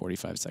for like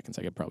 45 seconds,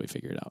 I could probably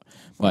figure it out.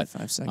 But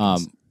 5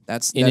 seconds.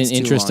 That's in an too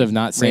interest long. of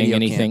not saying Radio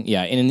anything, can't.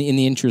 yeah, in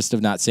the interest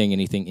of not saying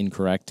anything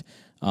incorrect,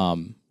 where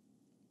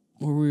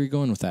were we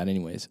going with that,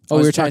 anyways? Oh,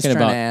 we were talking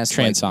about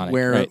transonic,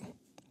 where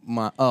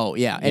right?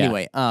 Yeah.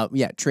 Anyway,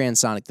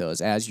 transonic though is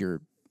as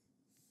you're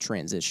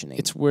transitioning.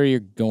 It's where you're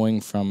going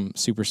from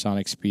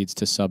supersonic speeds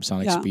to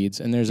subsonic Yeah. speeds,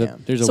 and there's a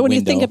So when you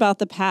window. think about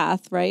the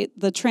path, right,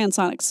 the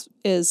transonics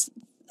is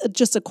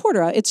just a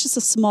quarter. It's just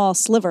a small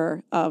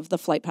sliver of the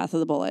flight path of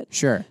the bullet.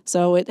 Sure.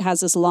 So it has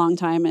this long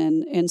time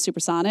in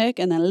supersonic,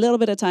 and then a little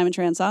bit of time in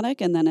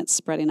transonic, and then it's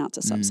spreading out to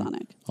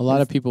subsonic. A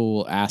lot of people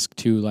will ask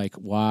too, like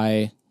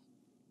why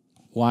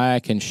I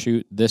can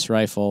shoot this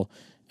rifle,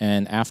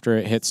 and after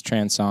it hits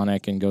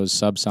transonic and goes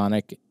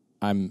subsonic,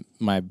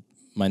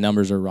 my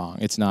numbers are wrong.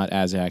 It's not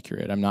as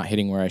accurate. I'm not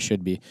hitting where I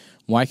should be.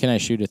 Why can I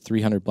shoot a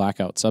 300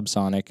 blackout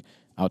subsonic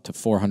out to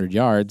 400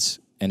 yards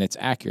and it's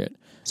accurate?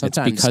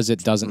 Sometimes it's because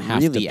it doesn't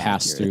have really to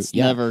pass accurate. through. It's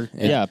never-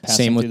 passing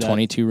Same with through that.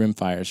 22 rim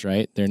fires,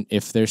 right?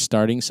 If they're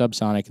starting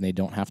subsonic and they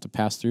don't have to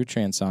pass through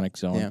transonic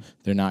zone, Yeah.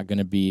 they're not going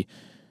to be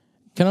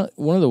kind of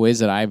one of the ways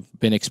that I've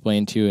been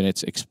explained to, and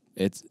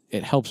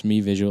it helps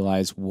me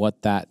visualize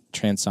what that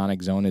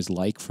transonic zone is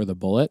like for the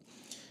bullet.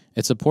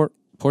 It's a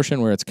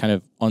portion where it's kind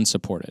of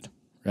unsupported,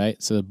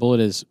 right? So the bullet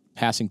is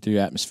passing through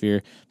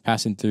atmosphere,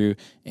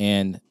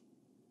 and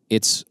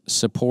it's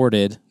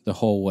supported the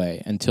whole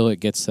way until it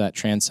gets to that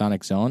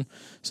transonic zone.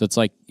 So it's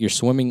like you're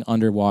swimming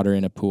underwater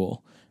in a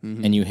pool,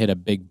 and you hit a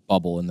big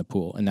bubble in the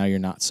pool, and now you're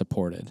not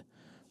supported.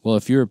 Well,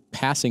 if you're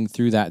passing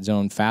through that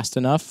zone fast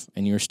enough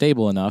and you're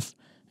stable enough,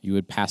 you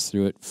would pass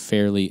through it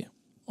fairly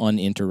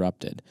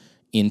uninterrupted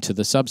into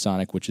the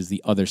subsonic, which is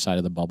the other side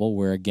of the bubble,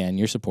 where again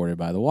you're supported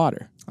by the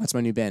water. That's my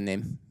new band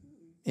name.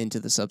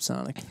 Into the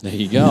Subsonic. There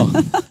you go.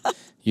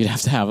 You'd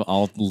have to have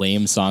all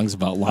lame songs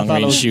about long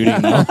thought it range was-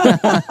 shooting, though.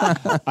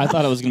 I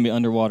thought it was going to be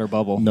underwater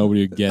bubble.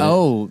 Nobody would get it.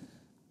 Oh,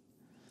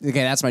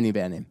 okay. That's my new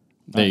band name.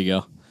 There you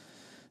go.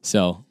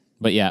 So,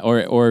 but yeah,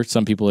 or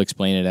some people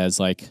explain it as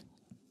like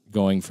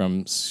going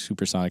from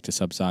supersonic to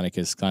subsonic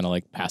is kind of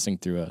like passing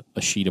through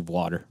a sheet of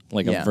water,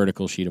 like Yeah. a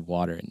vertical sheet of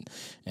water,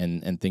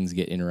 and things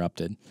get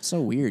interrupted.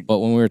 So weird. But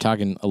when we were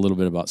talking a little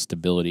bit about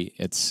stability,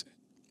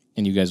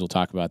 and you guys will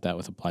talk about that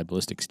with applied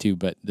ballistics too,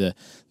 but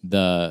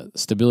the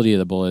stability of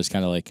the bullet is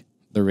kind of like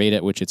the rate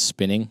at which it's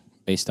spinning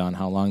based on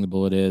how long the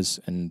bullet is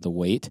and the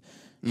weight.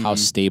 How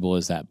stable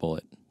is that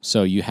bullet?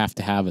 So you have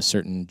to have a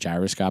certain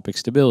gyroscopic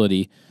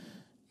stability,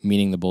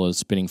 meaning the bullet is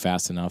spinning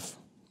fast enough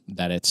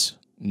that it's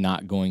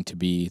not going to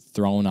be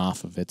thrown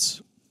off of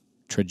its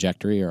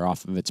trajectory or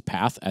off of its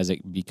path as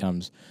it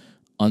becomes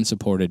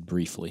unsupported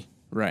briefly.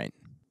 Right.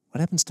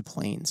 What happens to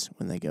planes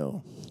when they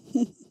go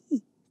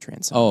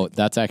transonic? Oh,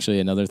 that's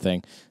actually another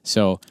thing.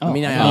 So I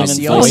mean, I Um, always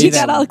see, oh, always see you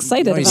got all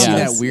excited you always about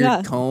see this. that weird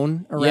Yeah.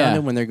 cone around Yeah.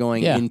 them when they're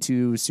going Yeah.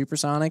 into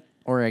supersonic,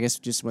 or I guess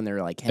just when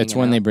they're like hanging it's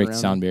when they out break the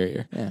around sound them.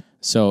 barrier. Yeah.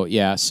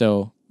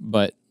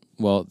 But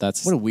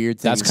that's What a weird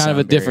thing. That's the kind of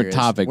a sound barrier different is.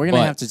 topic, We're gonna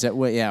but have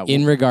to. Yeah.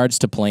 in regards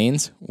to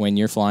planes, when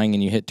you're flying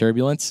and you hit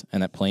turbulence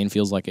and that plane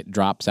feels like it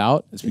drops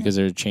out, it's because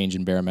there's a change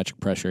in barometric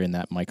pressure in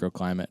that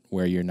microclimate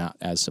where you're not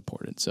as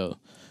supported. So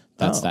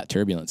that's that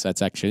turbulence.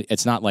 That's actually,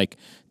 it's not like,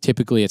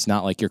 typically it's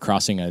not like you're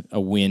crossing a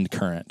wind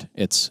current.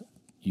 It's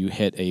you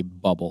hit a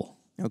bubble.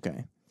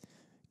 Okay.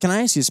 Can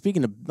I ask you,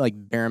 speaking of like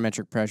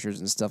barometric pressures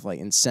and stuff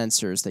like and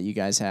sensors that you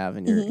guys have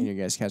in your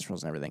guys'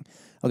 Kestrels and everything?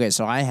 Okay,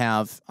 so I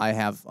have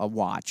a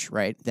watch,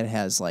 right, that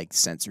has like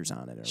sensors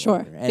on it. Or Sure.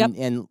 whatever.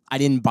 And I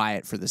didn't buy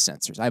it for the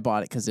sensors. I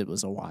bought it because it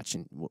was a watch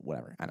and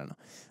whatever. I don't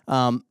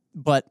know.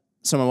 But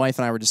so my wife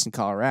and I were just in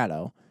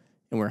Colorado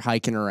and we're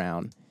hiking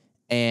around.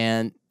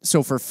 And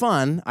so for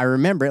fun, I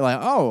remember it like,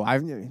 oh,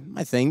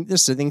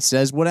 this thing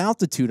says what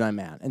altitude I'm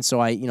at. And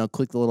so I,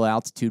 click the little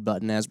altitude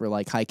button as we're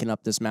like hiking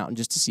up this mountain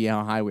just to see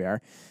how high we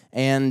are.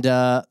 And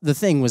the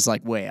thing was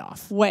like way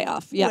off. Way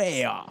off, yeah.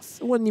 Way off.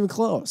 It wasn't even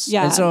close.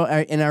 Yeah. And so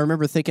I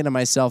remember thinking to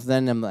myself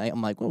then, I'm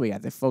like, well, we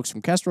got the folks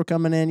from Kestrel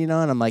coming in, and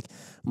I'm like,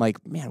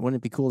 man, wouldn't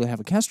it be cool to have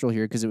a Kestrel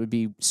here because it would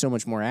be so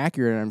much more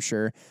accurate, I'm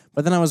sure.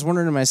 But then I was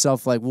wondering to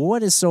myself, like,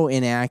 what is so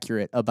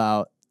inaccurate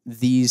about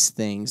these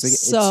things? Like,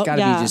 So, it's got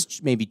to yeah. be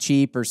just maybe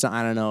cheap or something,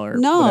 I don't know, or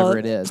No, whatever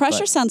it is.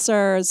 pressure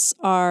sensors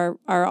are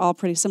all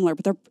pretty similar,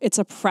 but it's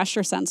a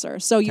pressure sensor.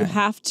 So you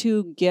have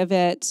to give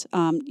it,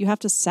 you have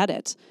to set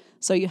it.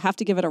 So you have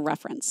to give it a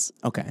reference.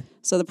 Okay.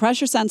 So the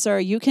pressure sensor,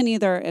 you can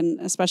either, and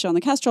especially on the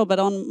Kestrel, but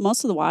on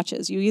most of the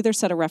watches, you either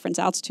set a reference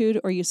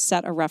altitude or you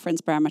set a reference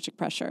barometric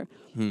pressure.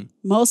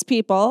 Most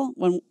people,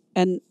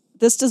 and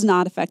this does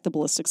not affect the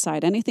ballistic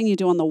side. Anything you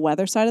do on the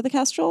weather side of the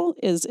Kestrel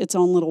is its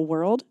own little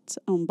world, its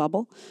own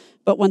bubble.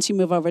 But once you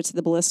move over to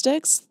the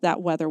ballistics,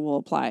 that weather will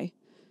apply.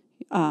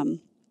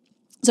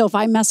 So if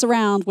I mess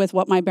around with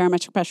what my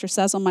barometric pressure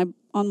says on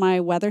my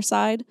weather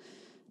side,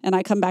 and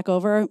I come back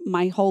over,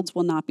 my holds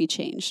will not be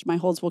changed. My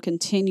holds will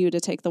continue to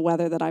take the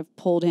weather that I've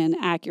pulled in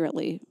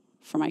accurately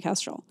for my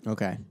Kestrel.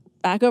 Okay.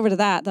 Back over to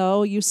that,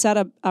 though, you set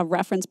a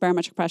reference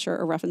barometric pressure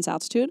or reference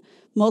altitude.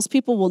 Most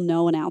people will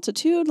know an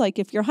altitude. Like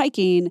if you're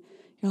hiking,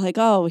 you're like,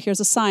 oh, here's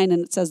a sign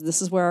and it says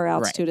this is where our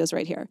altitude is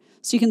right here.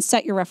 So you can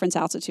set your reference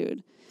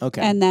altitude.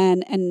 Okay. And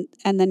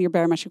then your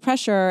barometric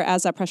pressure,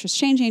 as that pressure is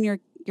changing,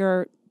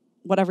 your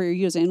whatever you're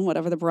using,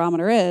 whatever the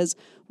barometer is,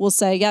 will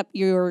say, yep,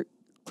 you're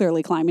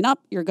clearly climbing up,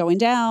 you're going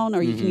down,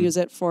 or you can use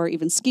it for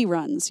even ski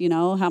runs,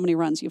 how many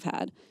runs you've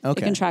had.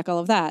 Okay. It can track all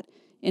of that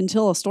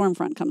until a storm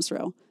front comes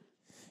through.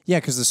 Yeah,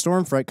 because the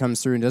storm front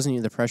comes through and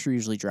doesn't the pressure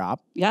usually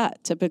drop? Yeah,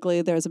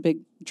 typically there's a big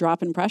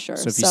drop in pressure.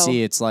 So if you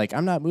see it's like,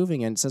 I'm not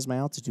moving and it says my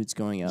altitude's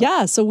going up.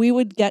 Yeah, so we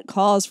would get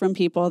calls from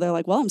people. They're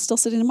like, well, I'm still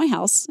sitting in my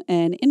house.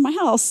 And in my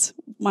house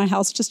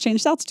just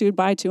changed altitude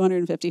by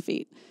 250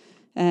 feet.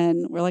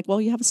 And we're like, well,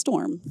 you have a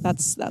storm.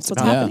 That's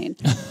what's happening.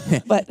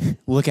 But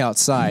look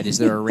outside. Is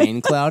there a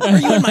rain cloud? Are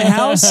you in my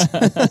house?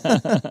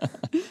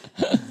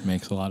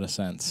 Makes a lot of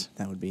sense.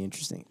 That would be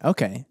interesting.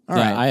 Okay. All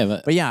Yeah, right. I have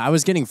it. But yeah, I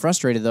was getting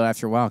frustrated though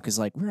after a while because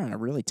like we were on a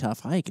really tough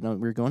hike and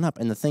we were going up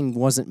and the thing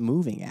wasn't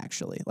moving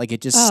actually. Like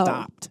it just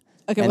stopped.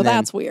 Okay, And well, then-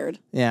 that's weird.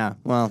 Yeah.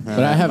 Well, But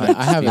I have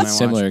be a my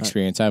similar watch, but-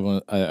 experience. I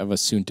have a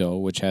Sunto,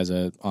 which has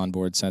a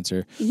onboard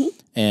sensor,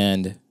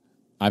 and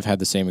I've had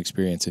the same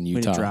experience in Way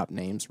Utah. to drop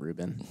names,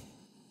 Reuben.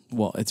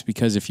 Well, it's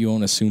because if you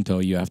own a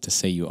Sunto, you have to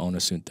say you own a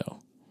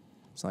Sunto.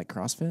 It's like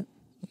CrossFit.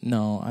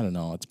 No, I don't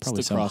know. It's probably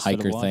the some CrossFit of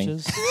hiker thing.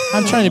 watches.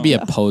 I'm trying to be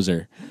a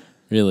poser,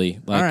 really.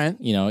 Like, All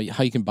right.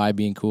 How you can buy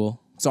being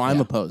cool. So I'm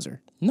a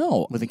poser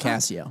No, with a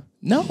Casio.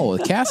 no, a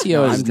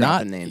Casio I'm is not.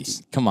 dropping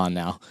names. Come on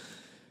now.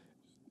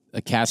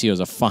 A Casio is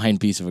a fine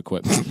piece of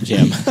equipment,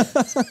 Jim.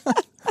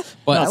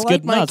 But I it's like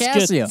good. my it's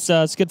Casio.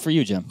 good. It's good for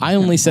you, Jim. I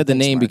only said the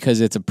name smart.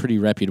 because it's a pretty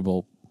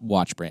reputable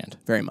watch brand.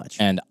 Very much.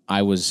 And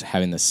I was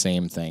having the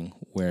same thing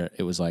where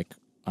it was like,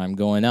 I'm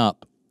going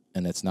up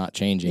and it's not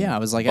changing. Yeah, I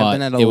was like, But I've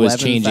been at it was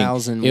changing.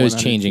 11,100 It was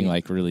changing feet.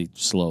 like really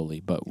slowly,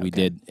 but we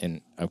did.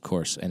 And of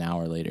course, an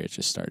hour later, it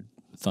just started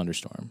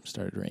thunderstorm,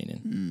 started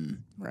raining.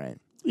 Right.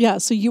 Yeah,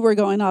 so you were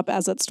going up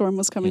as that storm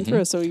was coming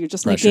through, so you're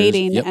just Pressures,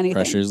 negating yep, anything.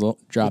 Pressures Well,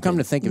 dropping. come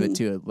to think of it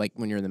too, like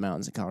when you're in the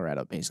mountains of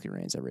Colorado, it basically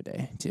rains every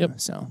day too. Yep.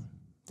 So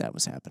that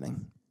was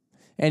happening.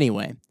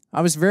 Anyway,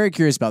 I was very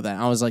curious about that.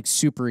 I was like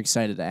super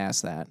excited to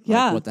ask that.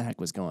 Yeah. Like, what the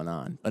heck was going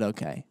on? But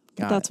okay.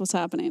 Got That's it. what's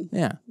happening.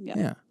 Yeah. Yeah.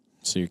 Yeah.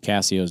 So your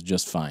Casio's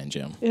just fine,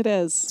 Jim. It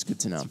is. It's good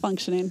to know. It's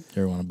functioning. If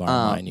you ever want to borrow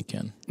mine, you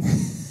can.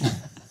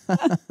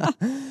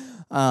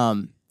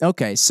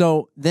 Okay,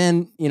 so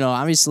then,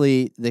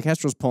 obviously the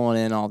Kestrel's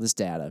pulling in all this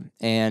data,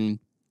 and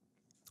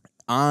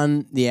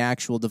on the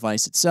actual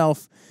device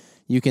itself,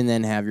 you can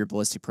then have your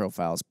ballistic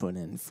profiles put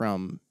in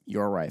from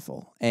your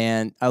rifle.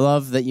 And I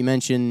love that you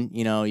mentioned,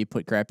 you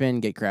put crap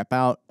in, get crap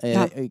out.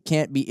 It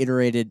can't be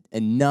iterated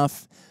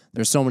enough.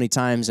 There's so many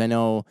times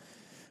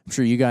I'm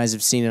sure you guys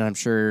have seen it. I'm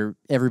sure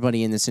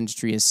everybody in this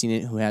industry has seen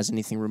it who has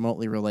anything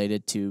remotely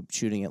related to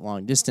shooting at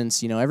long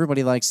distance.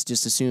 Everybody likes to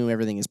just assume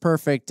everything is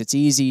perfect. It's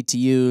easy to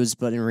use,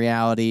 but in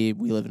reality,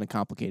 we live in a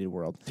complicated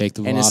world. Take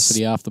the And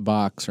velocity off the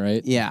box,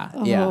 right? Yeah,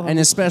 yeah. And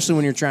especially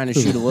when you're trying to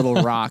shoot a little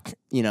rock,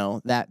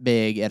 that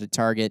big at a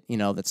target,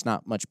 that's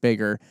not much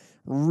bigger,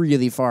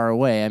 really far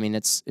away. I mean,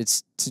 it's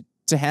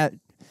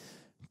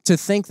to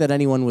think that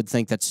anyone would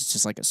think that's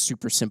just like a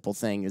super simple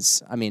thing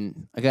is, I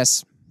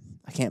guess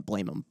I can't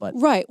blame them, but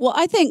Right. Well,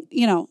 I think,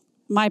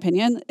 my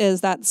opinion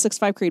is that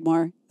 6.5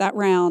 Creedmoor, that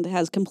round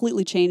has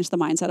completely changed the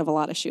mindset of a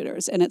lot of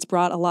shooters. And it's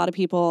brought a lot of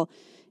people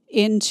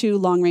into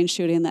long range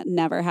shooting that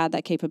never had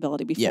that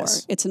capability before.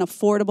 Yes. There's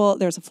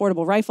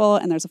affordable rifle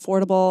and there's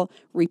affordable,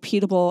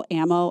 repeatable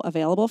ammo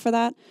available for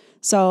that.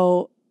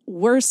 So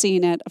we're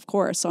seeing it, of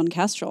course, on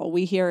Kestrel.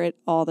 We hear it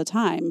all the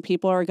time.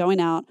 People are going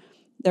out,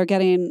 they're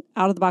getting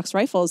out of the box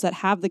rifles that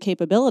have the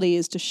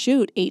capabilities to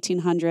shoot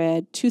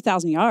 1,800,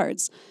 2,000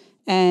 yards.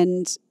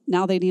 And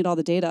now they need all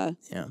the data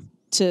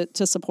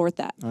to support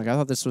that. Like, I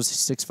thought this was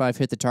 6.5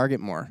 hit the target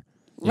more.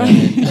 Right.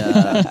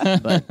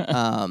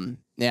 And,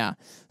 yeah.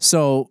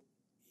 So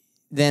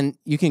then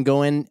you can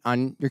go in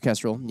on your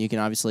Kestrel. You can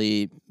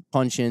obviously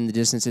punch in the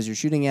distances you're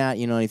shooting at,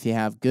 if you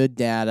have good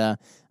data.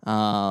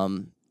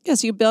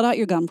 Yes, you build out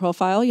your gun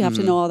profile. You have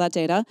to know all that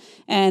data.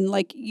 And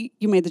like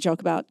you made the joke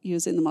about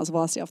using the muzzle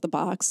velocity off the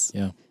box.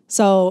 Yeah.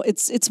 So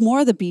it's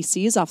more the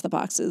BCs off the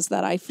boxes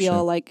that I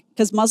feel like,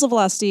 because muzzle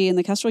velocity in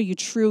the Kestrel, you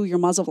true your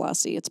muzzle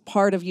velocity. It's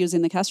part of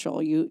using the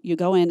Kestrel. You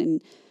go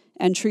in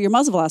and true your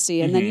muzzle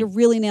velocity, and then you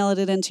really nail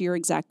it into your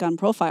exact gun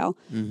profile.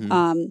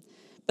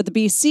 But the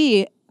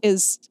BC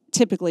is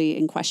typically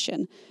in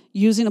question.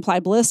 Using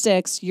applied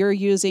ballistics, you're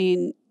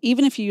using,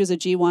 even if you use a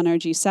G1 or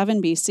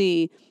G7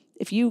 BC,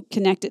 if you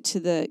connect it to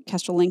the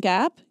Kestrel Link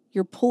app,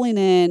 you're pulling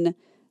in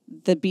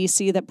the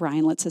BC that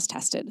Brian Litz has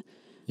tested.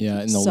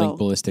 Yeah, in the Link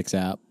Ballistics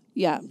app.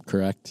 Yeah.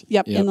 Correct?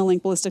 Yep, in the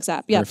Link Ballistics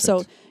app. Yep. Perfect.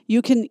 So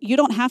you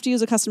don't have to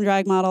use a custom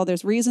drag model.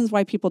 There's reasons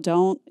why people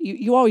don't.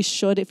 You always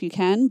should if you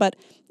can, but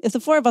if the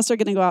four of us are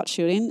going to go out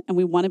shooting and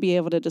we want to be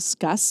able to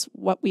discuss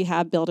what we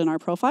have built in our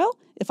profile,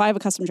 if I have a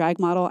custom drag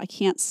model, I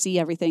can't see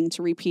everything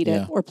to repeat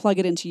it or plug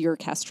it into your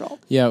Kestrel.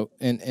 Yeah,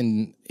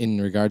 and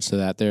in regards to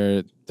that,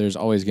 there's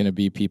always going to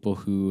be people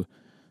who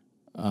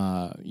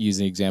use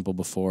the example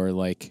before,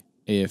 like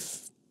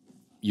if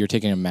you're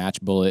taking a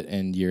match bullet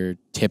and you're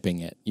tipping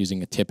it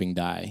using a tipping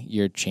die,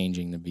 you're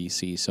changing the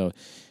VC. So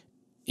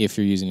if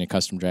you're using a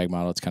custom drag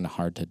model, it's kind of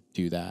hard to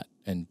do that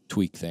and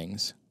tweak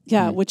things.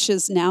 Yeah, which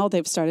is now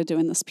they've started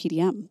doing this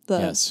PDM.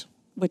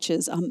 Which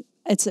is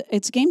it's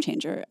a game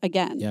changer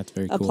again. Yeah, it's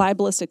very cool. Applied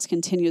Ballistics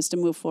continues to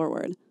move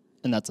forward.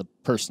 And that's a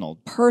personal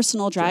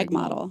drag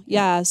model.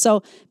 Yeah.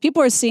 So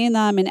people are seeing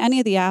them in any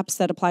of the apps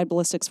that Applied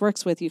Ballistics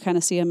works with. You kind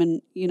of see them,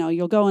 and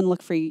you'll go and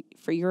look for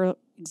your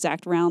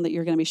exact round that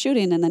you're going to be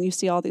shooting, and then you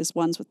see all these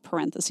ones with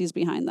parentheses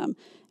behind them,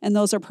 and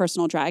those are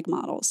personal drag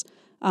models.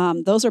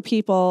 Those are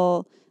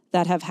people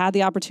that have had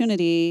the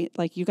opportunity,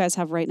 like you guys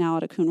have right now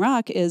at a Coon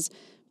Rock, is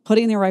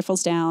putting your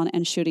rifles down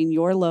and shooting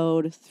your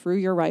load through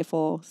your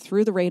rifle,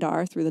 through the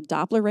radar, through the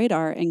Doppler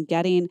radar, and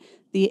getting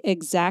the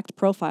exact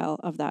profile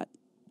of that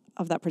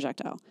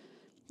projectile.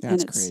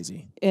 That's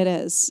crazy. It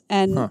is.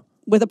 And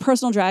with a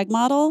personal drag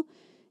model,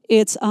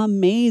 it's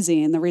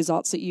amazing the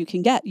results that you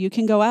can get. You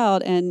can go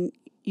out and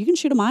you can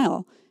shoot a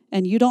mile,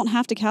 and you don't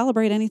have to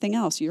calibrate anything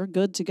else. You're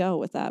good to go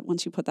with that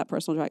once you put that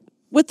personal drag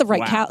with the right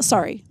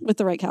with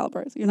the right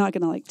caliber. You're not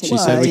going to take. She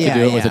said we could do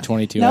it with a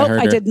 22. Nope, I heard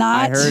her. I did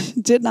not.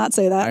 Did not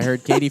say that. I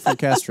heard Katie from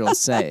Kestrel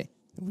say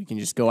we can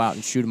just go out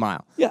and shoot a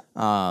mile. Yeah.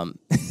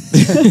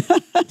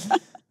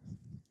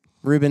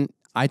 Reuben,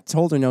 I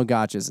told her no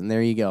gotchas, and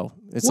there you go.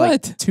 It's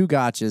like 2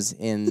 gotchas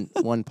in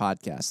one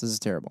podcast. This is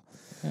terrible.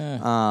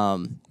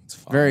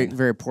 Very,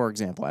 very poor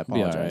example. I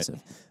apologize.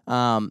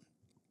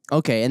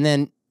 Okay, and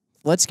then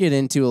let's get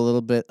into a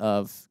little bit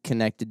of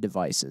connected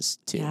devices,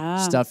 too. Yeah.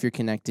 Stuff you're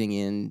connecting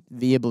in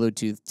via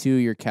Bluetooth to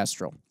your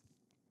Kestrel.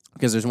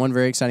 Because there's one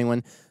very exciting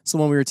one. It's the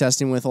one we were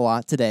testing with a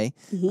lot today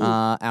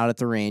out at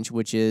the range,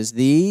 which is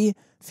the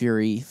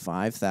Fury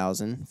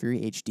 5000, Fury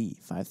HD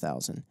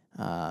 5000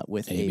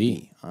 with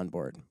AB on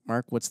board.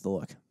 Mark, what's the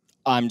look?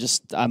 I'm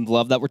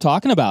love that we're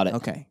talking about it.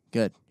 Okay,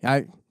 good.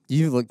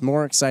 You looked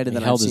more excited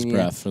than I've seen you.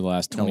 Held his breath for the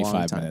last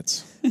 25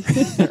 minutes.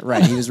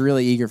 Right, he was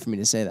really eager for me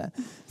to say that.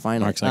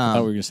 Finally. Mark's like, I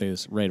thought we were going to say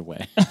this right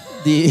away.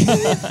 The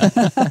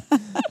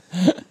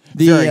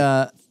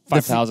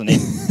 5,008.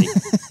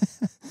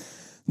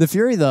 The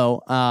Fury,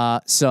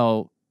 though,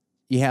 so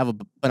you have a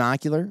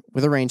binocular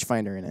with a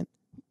rangefinder in it,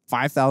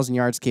 5,000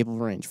 yards capable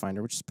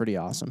rangefinder, which is pretty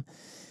awesome.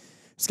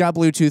 It's got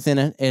Bluetooth in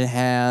it. It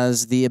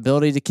has the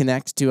ability to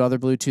connect to other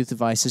Bluetooth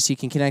devices. You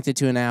can connect it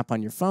to an app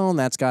on your phone.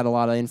 That's got a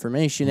lot of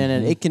information in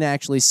it. It can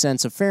actually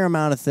sense a fair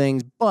amount of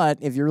things, but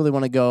if you really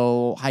want to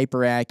go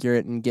hyper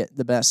accurate and get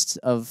the best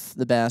of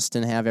the best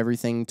and have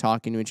everything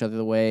talking to each other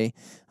the way,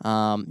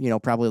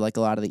 probably like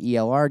a lot of the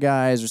ELR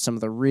guys or some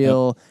of the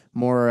real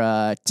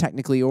more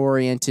technically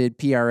oriented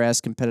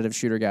PRS competitive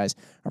shooter guys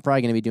are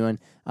probably going to be doing,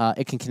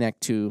 it can connect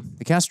to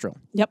the Kestrel.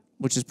 Yep.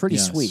 Which is pretty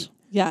sweet.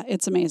 Yeah,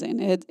 it's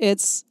amazing.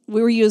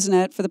 We were using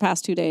it for the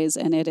past 2 days,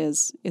 and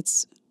it's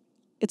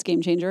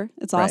game changer.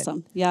 It's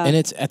awesome. Yeah, and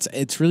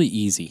it's really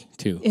easy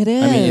too. It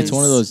is. I mean, it's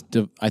one of those.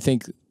 I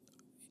think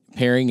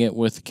pairing it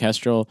with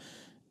Kestrel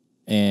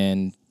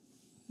and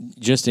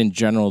just in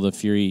general the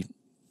Fury,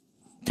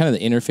 kind of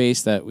the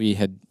interface that we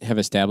have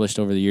established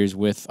over the years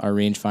with our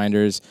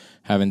rangefinders,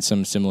 having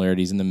some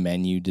similarities in the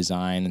menu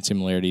design and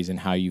similarities in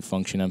how you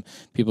function them.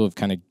 People have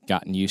kind of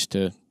gotten used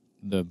to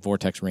the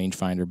Vortex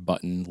rangefinder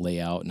button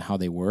layout and how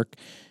they work.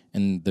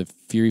 And the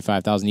Fury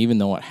 5000, even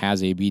though it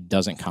has AB,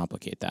 doesn't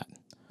complicate that.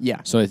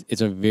 Yeah. So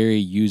it's a very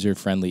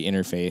user-friendly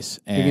interface.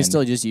 And you can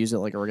still just use it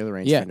like a regular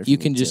rangefinder. Yeah, you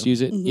can just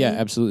use it. Yeah,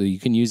 absolutely. You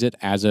can use it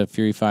as a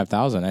Fury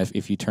 5000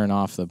 if you turn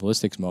off the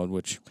ballistics mode,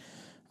 which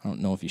I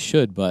don't know if you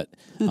should, but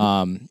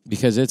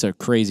because it's a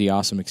crazy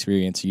awesome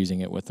experience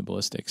using it with the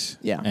ballistics.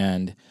 Yeah.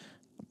 And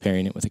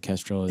pairing it with a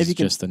Kestrel is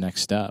just the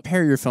next step.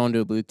 Pair your phone to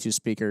a Bluetooth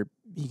speaker.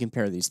 You can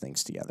pair these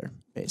things together,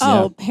 basically.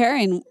 Oh,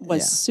 pairing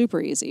was super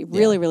easy.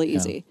 Really, really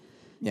easy.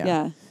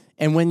 Yeah.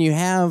 And when you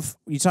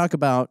talk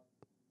about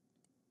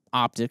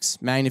optics,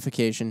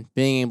 magnification,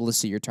 being able to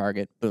see your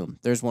target, boom,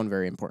 there's one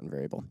very important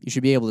variable. You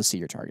should be able to see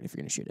your target if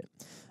you're going to shoot it.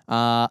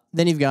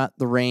 Then you've got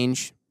the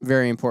range,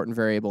 very important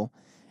variable.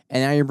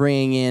 And now you're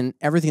bringing in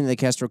everything that the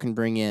Kestrel can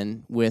bring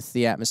in with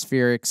the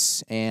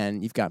atmospherics,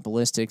 and you've got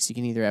ballistics. You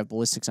can either have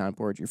ballistics on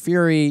board your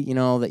Fury,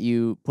 that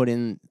you put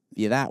in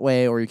via that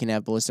way, or you can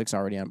have ballistics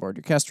already on board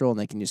your Kestrel, and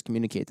they can just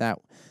communicate that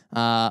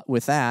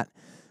with that.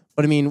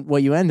 But, I mean,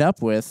 what you end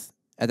up with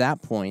at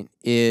that point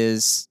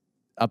is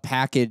a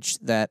package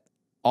that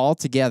all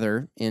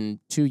together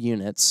in 2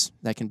 units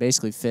that can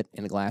basically fit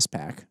in a glass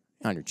pack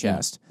on your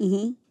chest.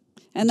 Mm-hmm.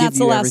 And that's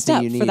the last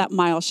step for that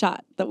mile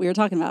shot that we were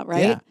talking about,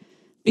 right? Yeah.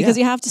 Because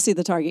you have to see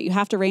the target. You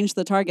have to range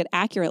the target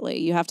accurately.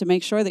 You have to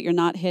make sure that you're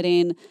not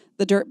hitting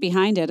the dirt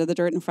behind it or the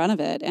dirt in front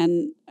of it.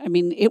 And, I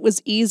mean, it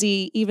was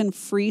easy, even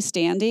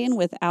freestanding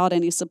without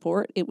any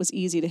support, it was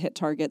easy to hit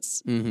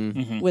targets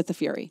with the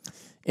Fury.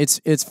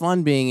 It's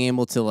fun being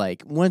able to,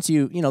 like, once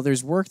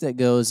there's work that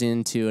goes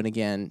into, and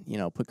again,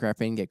 put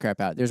crap in, get crap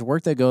out. There's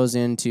work that goes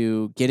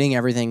into getting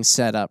everything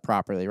set up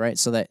properly, right?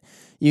 So that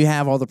you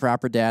have all the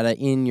proper data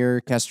in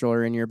your Kestrel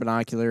or in your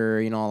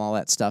binocular, all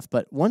that stuff.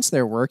 But once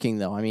they're working,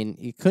 though, I mean,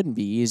 it couldn't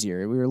be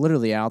easier. We were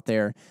literally out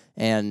there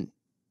and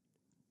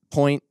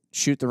point,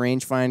 shoot the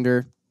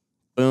rangefinder,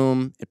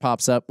 boom, it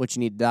pops up what you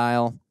need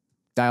to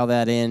dial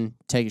that in,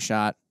 take a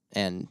shot,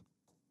 and...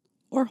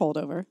 Or hold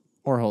over.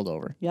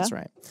 Yeah. That's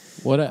right.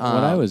 What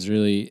I was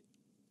really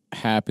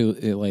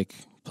happy,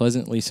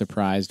 pleasantly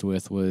surprised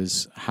with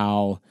was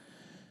how,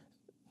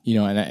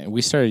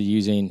 we started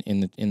using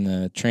in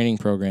the training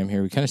program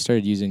here. We kind of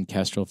started using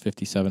Kestrel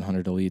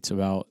 5700 Elites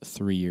about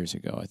 3 years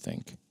ago, I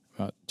think,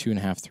 about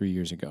 2.5, 3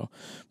 years ago.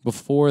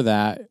 Before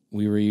that,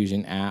 we were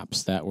using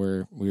apps that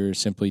we were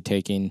simply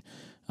taking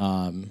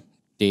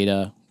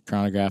data,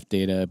 chronograph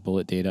data,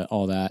 bullet data,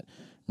 all that,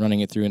 running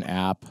it through an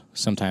app.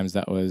 Sometimes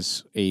that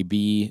was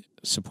A/B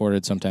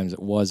supported, sometimes it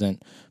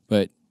wasn't,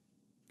 but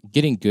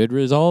getting good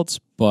results.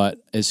 But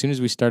as soon as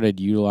we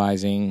started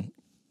utilizing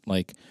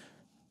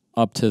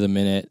up to the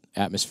minute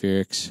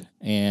atmospherics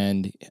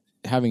and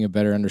having a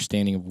better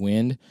understanding of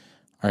wind,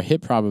 our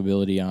hit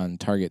probability on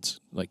targets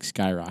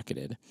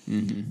skyrocketed.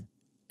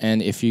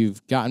 And if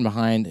you've gotten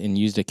behind and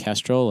used a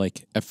Kestrel,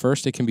 at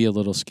first it can be a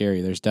little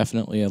scary. There's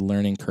definitely a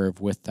learning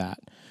curve with that,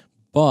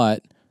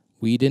 but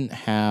we didn't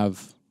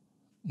have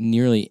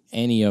nearly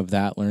any of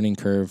that learning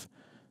curve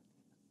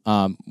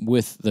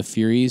with the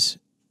Furies.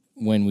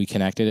 When we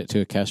connected it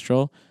to a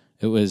Kestrel,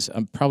 it was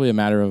probably a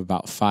matter of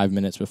about 5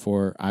 minutes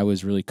before I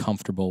was really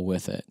comfortable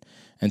with it.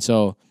 And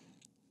so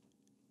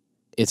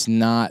it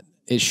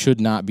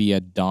should not be a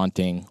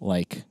daunting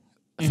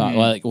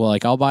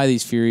thought. I'll buy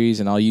these Furies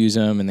and I'll use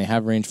them, and they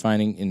have range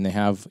finding and they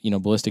have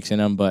ballistics in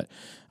them, but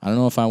I don't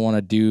know if I want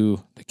to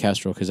do the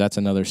Kestrel because that's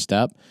another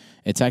step.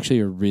 It's actually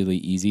a really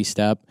easy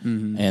step,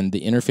 and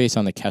the interface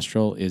on the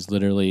Kestrel is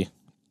literally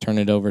turn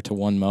it over to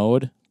one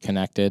mode,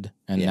 connected,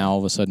 and now all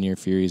of a sudden your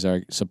Furies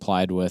are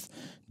supplied with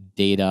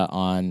data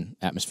on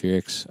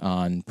atmospherics,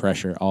 on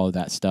pressure, all of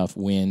that stuff,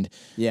 wind.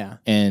 Yeah.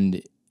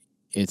 And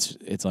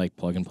it's like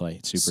plug and play.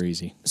 It's super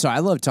easy. So I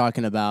love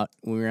talking about,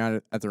 when we were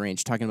out at the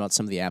range, talking about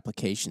some of the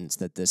applications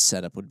that this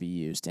setup would be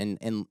used,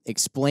 and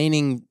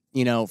explaining,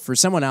 for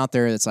someone out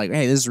there that's like,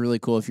 hey, this is really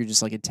cool. If you're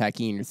just like a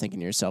techie and you're thinking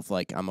to yourself,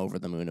 I'm over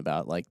the moon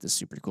about this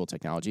super cool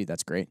technology,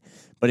 that's great.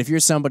 But if you're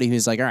somebody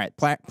who's like, all right,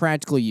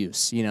 practical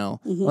use,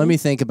 let me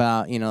think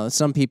about,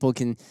 some people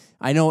can,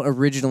 I know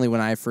originally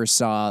when I first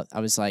saw, I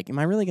was like, am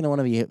I really going to want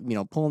to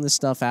be, pulling this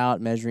stuff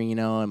out, measuring,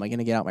 am I going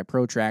to get out my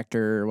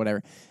protractor or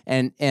whatever?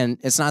 And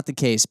it's not the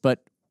case. But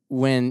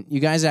when you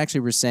guys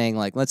actually were saying,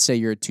 let's say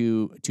you're a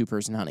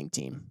two-person hunting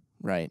team,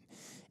 right?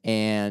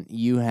 And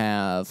you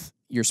have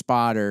your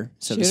spotter,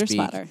 so to speak.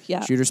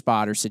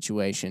 Shooter-spotter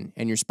situation.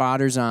 And your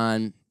spotter's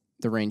on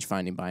the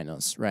range-finding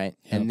binos, right?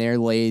 Yep. And they're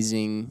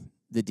lasing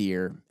the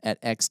deer at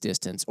X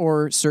distance,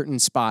 or certain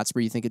spots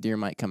where you think a deer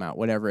might come out,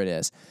 whatever it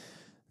is.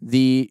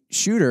 The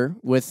shooter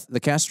with the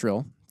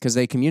Kestrel, because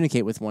they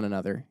communicate with one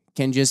another,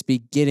 can just be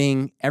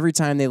getting, every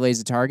time they laze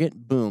a target,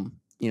 boom,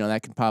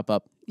 that can pop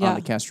up on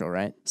the Kestrel,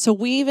 right? So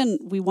we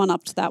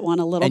one-upped that one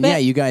a little bit. And yeah,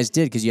 you guys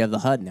did, because you have the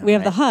HUD now. We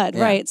have the HUD,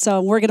 right?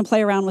 So we're going to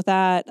play around with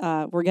that.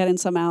 We're getting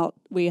some out.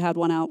 We had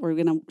one out. We're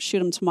going to shoot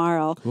them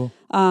tomorrow. Cool.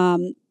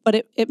 But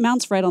it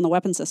mounts right on the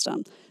weapon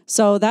system.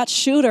 So that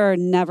shooter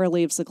never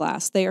leaves the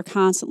glass. They are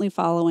constantly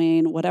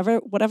following whatever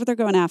they're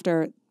going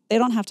after. They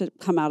don't have to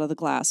come out of the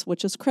glass,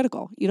 which is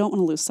critical. You don't want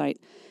to lose sight.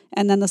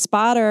 And then the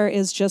spotter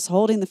is just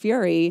holding the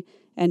Fury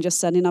and just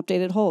sending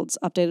updated holds.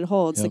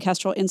 The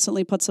Kestrel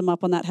instantly puts them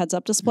up on that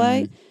heads-up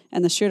display,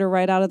 and the shooter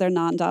right out of their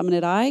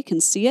non-dominant eye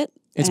can see it.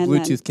 It's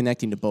Bluetooth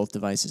connecting to both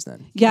devices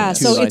then. Yeah,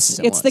 Two so devices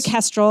at it's the once.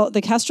 Kestrel.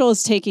 The Kestrel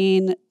is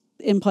taking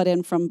input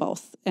in from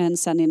both and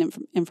sending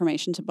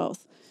information to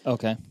both.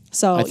 Okay.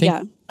 So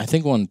I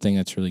think one thing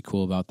that's really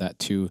cool about that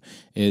too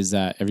is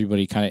that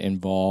everybody kind of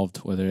involved,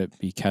 whether it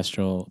be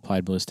Kestrel,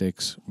 Applied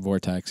Ballistics,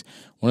 Vortex,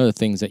 one of the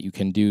things that you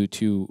can do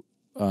to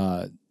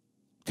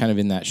kind of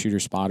in that shooter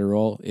spotter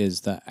role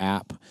is the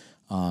app,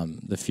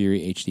 the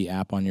Fury HD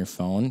app on your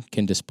phone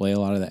can display a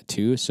lot of that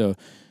too. So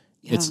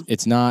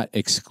it's not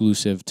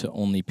exclusive to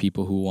only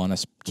people who want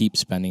to keep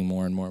spending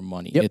more and more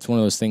money. It's one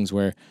of those things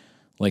where,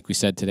 like we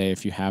said today,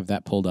 if you have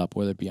that pulled up,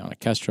 whether it be on a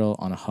Kestrel,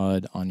 on a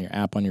HUD, on your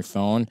app, on your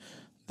phone,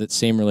 that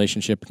same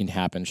relationship can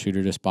happen,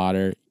 shooter to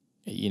spotter.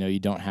 You know, you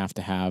don't have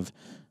to have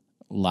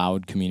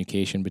loud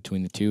communication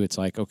between the two. It's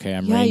like, okay,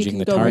 I'm ranging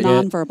the target.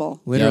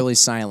 Nonverbal. Literally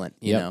silent,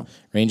 you know.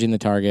 Ranging the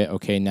target.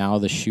 Okay, now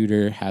the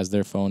shooter has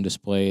their phone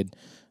displayed.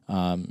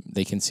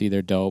 They can see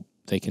their dope.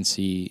 They can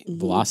see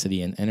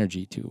velocity and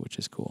energy too, which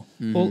is cool.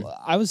 Well,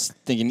 I was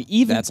thinking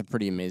even that's a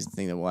pretty amazing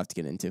thing that we'll have to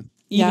get into.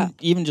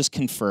 Even just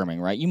confirming,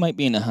 right? You might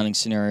be in a hunting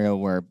scenario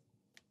where,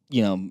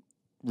 you know,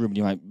 Reuben,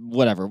 you might,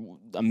 whatever,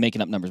 I'm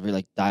making up numbers, but you're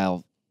like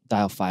dial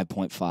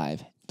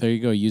 5.5. There you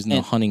go, using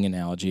the hunting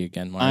analogy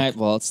again, Mike.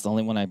 Well, it's the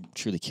only one I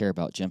truly care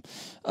about, Jim.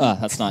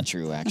 That's not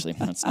true, actually.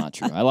 That's not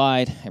true. I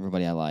lied.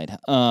 Everybody, I lied.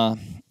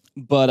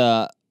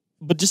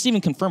 But just even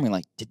confirming,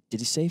 like, did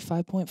he say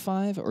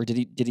 5.5 or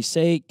did he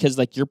say, because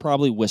like you're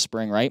probably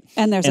whispering, right?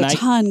 And there's a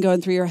ton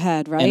going through your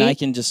head, right? And I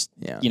can just,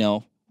 you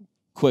know,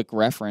 quick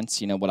reference,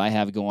 you know, what I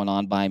have going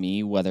on by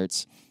me, whether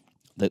it's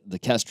the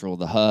Kestrel,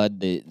 the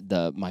HUD,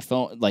 my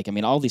phone, like, I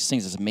mean, all these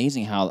things. It's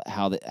amazing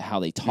how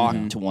they talk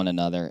to one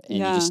another, and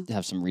you just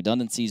have some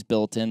redundancies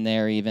built in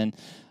there even.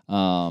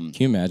 Can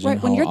you imagine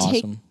how when you're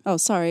awesome?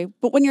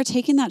 But when you're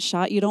taking that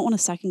shot, you don't want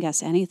to second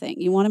guess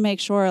anything. You want to make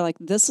sure, like,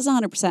 this is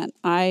 100%.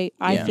 I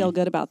feel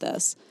good about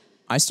this.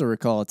 I still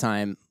recall a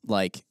time,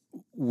 like,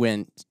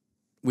 when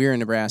we were in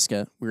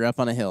Nebraska, we were up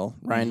on a hill.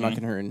 Ryan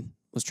Muckenhern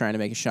was trying to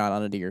make a shot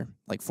on a deer,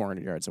 like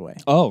 400 yards away.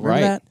 Oh,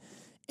 Remember that?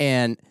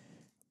 And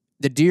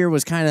the deer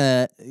was kind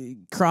of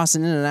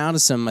crossing in and out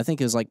of some, I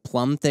think it was like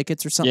plum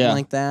thickets or something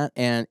like that.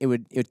 And it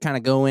would kind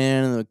of go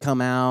in and it would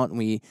come out,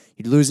 and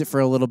you'd lose it for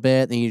a little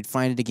bit, then you'd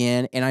find it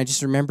again. And I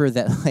just remember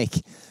that, like,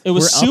 it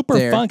was super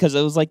fun because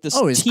it was like this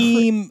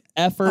team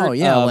effort. Oh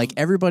yeah, like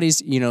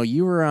everybody's, you know,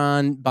 you were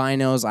on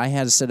binos, I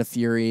had a set of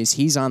Furies,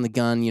 he's on the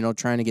gun, you know,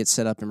 trying to get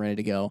set up and ready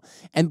to go.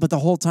 But the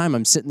whole time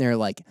I'm sitting there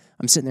like,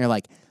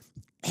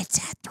 it's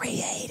at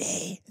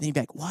 380. And he'd be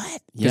like,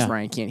 what? Because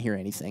Ryan can't hear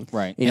anything.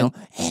 Right. You know,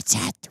 it's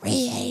at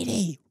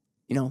 380.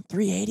 You know,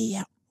 380,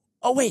 yeah.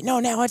 Oh, wait,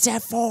 no, now it's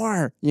at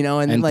 4. You know,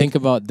 and like, think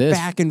about this.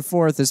 Back and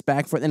forth.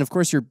 And, of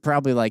course, you're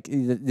probably like,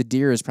 the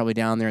deer is probably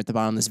down there at the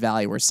bottom of this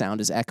valley where sound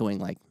is echoing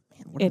like,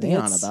 man, what are they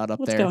on about up there?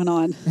 What's going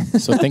on?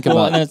 So think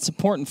about and it's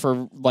important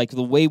for, like,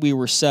 the way we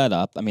were set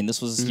up. I mean,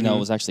 this was, you know, it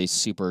was actually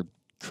super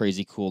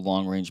crazy cool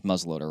long-range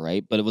muzzleloader,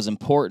 right? But it was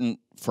important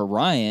for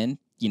Ryan,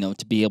 you know,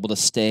 to be able to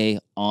stay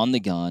on the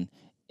gun,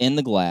 in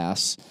the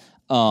glass.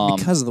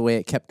 Because of the way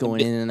it kept going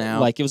in and out.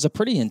 Like, it was a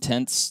pretty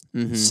intense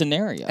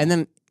scenario. And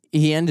then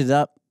he ended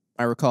up,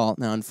 I recall,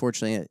 now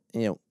unfortunately,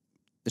 you know,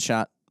 the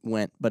shot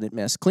went, but it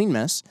missed. Clean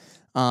miss.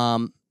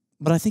 But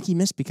I think he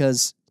missed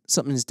because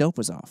something in his dope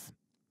was off.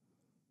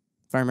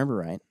 If I remember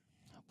right.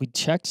 We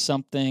checked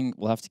something.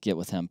 We'll have to get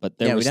with him, but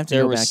there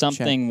was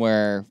something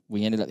where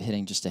we ended up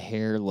hitting just a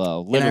hair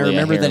low. And I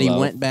remember that he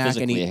went back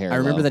and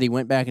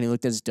he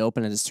looked at his dope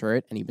and at his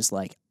turret, and he was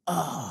like,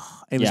 "Oh!"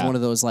 It was one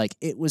of those like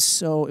it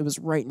was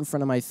right in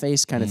front of my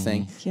face kind of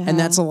thing. Yeah. And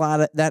that's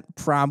that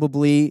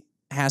probably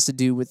has to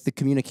do with the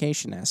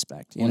communication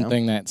aspect. One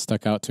thing that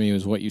stuck out to me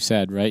was what you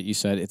said, right? You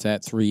said it's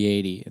at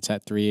 380. It's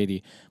at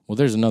 380. Well,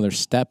 there's another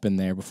step in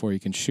there before you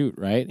can shoot,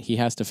 right? He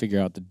has to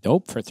figure out the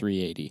dope for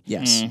 380.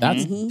 Yes.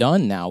 That's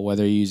done now,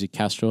 whether you use a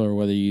Kestrel or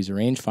whether you use a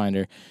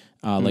rangefinder,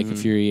 like the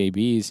Fury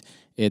ABs.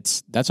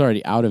 That's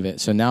already out of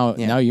it. So now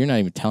you're not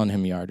even telling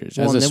him yardage.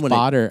 Well, as a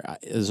spotter,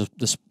 as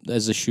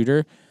a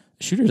shooter,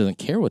 the shooter doesn't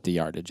care what the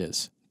yardage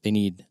is. They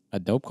need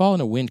a dope call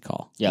and a wind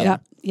call. Yeah.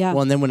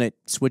 Well, and then when it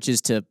switches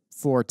to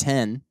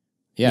 410,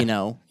 you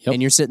know,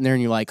 and you're sitting there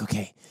and you're like,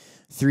 okay,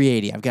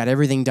 380. I've got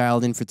everything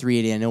dialed in for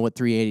 380. I know what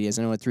 380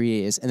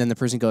 is. And then the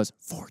person goes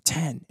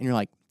 410, and you're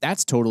like,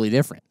 that's totally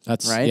different.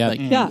 That's right.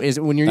 Is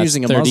when you're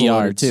using a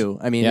muzzleloader too.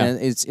 I mean,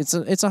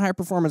 it's a high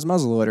performance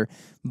muzzleloader,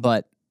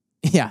 but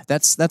yeah,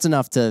 that's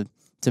enough to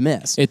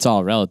miss. It's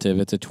all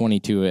relative. It's a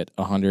 22 at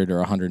 100 or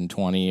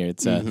 120.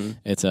 It's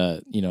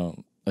a you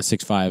know, a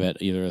 6.5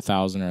 at either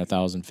 1,000 or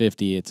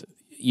 1,050. It's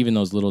even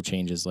those little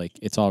changes, like,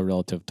 it's all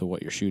relative to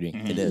what you're shooting.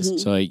 It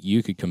is. So like,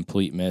 you could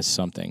complete miss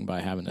something by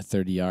having a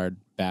 30-yard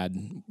bad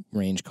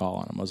range call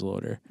on a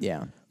muzzleloader.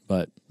 Yeah.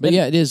 But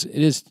yeah, it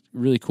is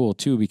really cool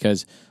too,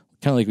 because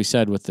kind of like we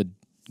said, with the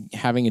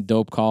having a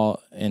dope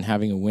call and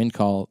having a wind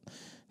call,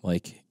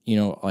 like, you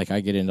know, like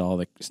I get into all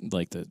the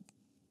like the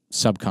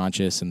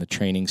subconscious and the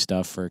training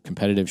stuff for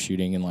competitive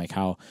shooting and like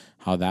how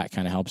that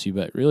kind of helps you.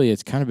 But really,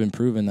 it's kind of been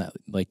proven that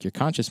like your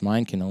conscious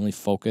mind can only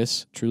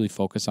truly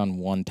focus on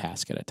one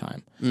task at a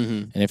time.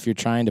 And if you're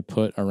trying to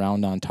put a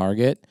round on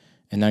target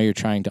and now you're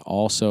trying to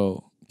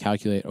also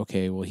calculate,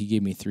 okay, well, he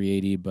gave me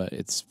 380, but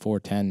it's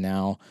 410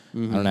 now. I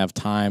don't have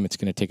time. It's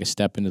going to take a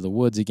step into the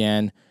woods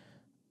again.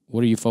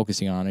 What are you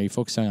focusing on? Are you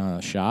focusing on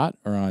a shot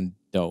or on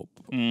dope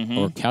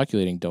or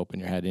calculating dope in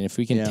your head? And if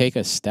we can take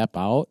a step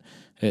out,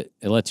 it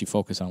lets you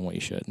focus on what you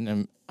should.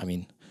 And I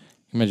mean,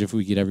 imagine if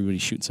we get everybody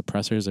shooting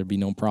suppressors, there'd be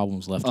no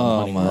problems left in the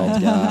hunting world. Oh, my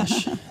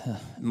gosh.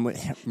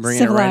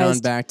 Bringing it right on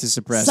back to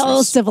suppressors.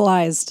 So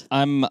civilized.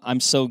 I'm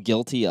so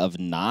guilty of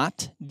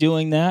not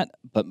doing that,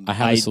 but I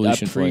have a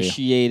solution for you.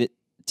 appreciate it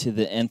to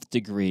the nth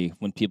degree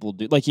when people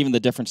do, like even the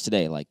difference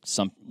today, like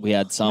we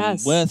had some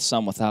with,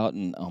 some without,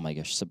 and oh my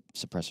gosh,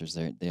 suppressors,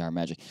 they are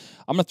magic.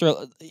 I'm gonna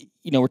throw,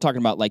 we're talking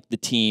about like the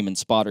team and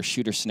spotter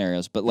shooter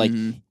scenarios, but like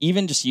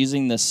even just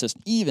using this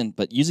system,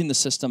 using the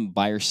system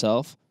by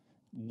yourself,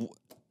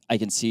 I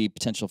can see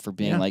potential for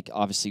being like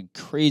obviously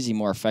crazy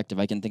more effective.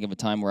 I can think of a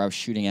time where I was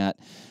shooting at,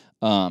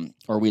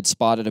 or we had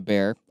spotted a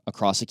bear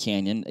across a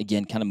canyon,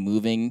 again, kind of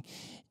moving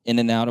in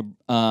and out of,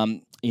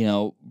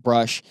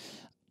 brush,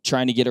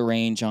 trying to get a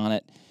range on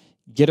it,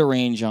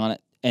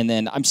 and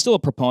then I'm still a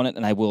proponent,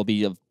 and I will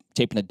be of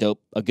taping a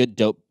good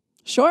dope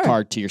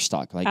card to your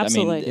stock. Like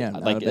Absolutely.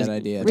 Not a bad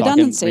idea.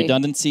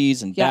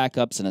 Redundancies and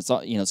backups, and it's all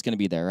it's going to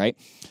be there, right?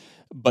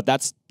 But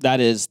that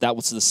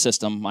was the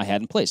system I had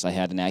in place. I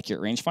had an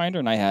accurate rangefinder,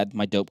 and I had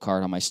my dope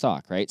card on my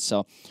stock, right?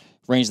 So,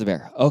 range the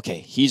bear. Okay,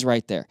 he's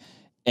right there.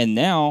 And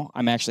now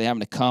I'm actually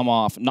having to come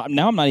off.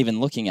 Now I'm not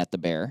even looking at the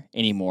bear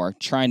anymore,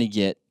 trying to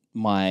get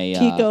my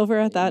peek over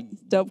at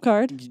that dope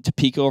card. To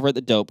peek over at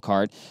the dope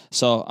card.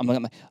 So I'm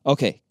like,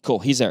 okay, cool,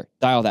 he's there.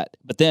 Dial that.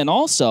 But then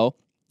also,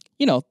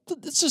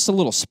 it's just a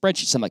little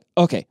spreadsheet. So I'm like,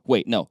 okay,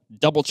 wait, no,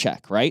 double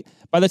check, right?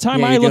 By the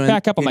time I look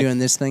back up, I'm like, doing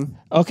this thing.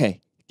 Okay.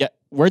 Yeah,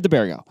 where'd the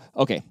bear go?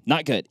 Okay,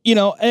 not good.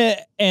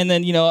 And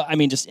then,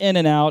 just in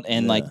and out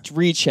and like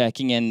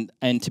rechecking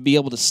and to be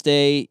able to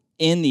stay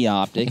in the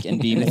optic and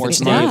be more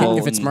stable.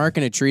 If it's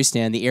marking a tree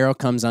stand, the arrow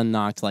comes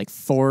unnocked like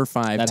 4 or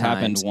 5 times. That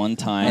happened one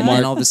time. And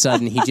then all of a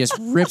sudden, he just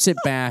rips it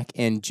back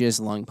and just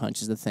lung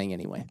punches the thing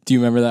anyway. Do you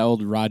remember that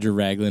old Roger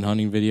Raglan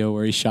hunting video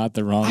where he shot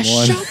the wrong one?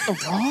 Shot the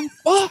wrong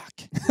buck.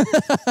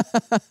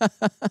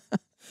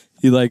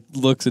 He like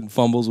looks and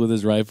fumbles with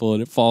his rifle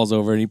and it falls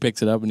over and he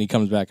picks it up and he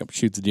comes back up,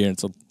 shoots a deer and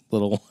it's a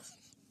little...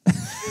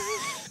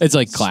 It's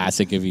like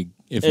classic if you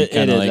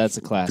kind of like that's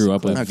a classic. Grew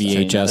up with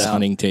VHS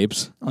hunting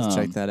tapes. Let's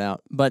check that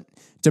out. But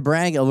to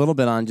brag a little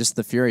bit on just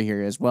the Fury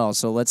here as well.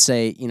 So let's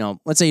say you don't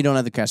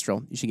have the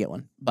Kestrel, you should get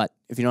one. But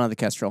if you don't have the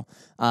Kestrel,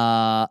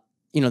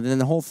 then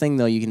the whole thing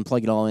though, you can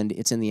plug it all in.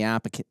 It's in the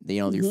app.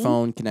 Your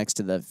phone connects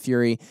to the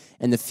Fury,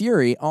 and the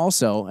Fury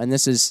also. And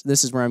this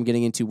is where I'm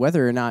getting into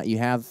whether or not you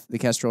have the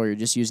Kestrel or you're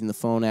just using the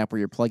phone app where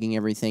you're plugging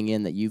everything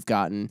in that you've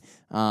gotten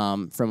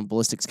from a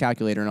ballistics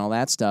calculator and all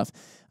that stuff.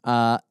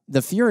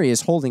 The Fury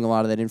is holding a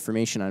lot of that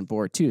information on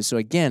board too. So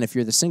again, if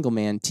you're the single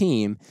man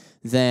team,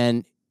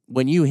 then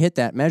when you hit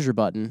that measure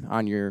button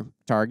on your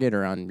target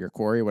or on your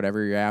quarry or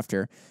whatever you're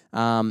after,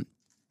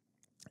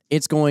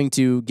 it's going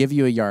to give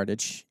you a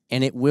yardage,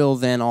 and it will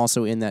then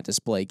also in that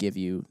display give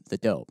you the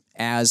dope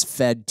as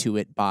fed to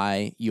it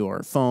by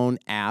your phone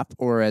app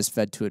or as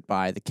fed to it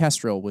by the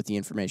Kestrel with the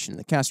information in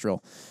the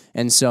Kestrel.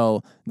 And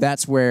so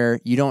that's where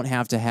you don't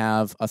have to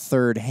have a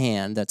third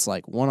hand that's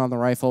like one on the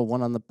rifle,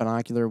 one on the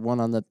binocular, one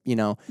on the,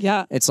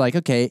 It's like,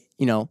 okay,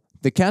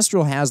 the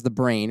Kestrel has the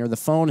brain, or the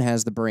phone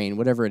has the brain,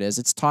 whatever it is.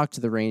 It's talked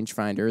to the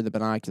rangefinder, the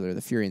binocular,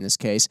 the Fury in this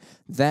case.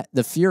 That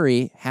the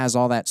Fury has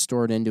all that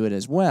stored into it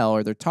as well,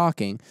 or they're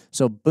talking.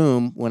 So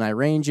boom, when I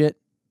range it,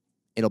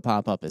 it'll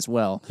pop up as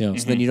well. Yeah.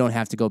 So then you don't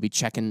have to go be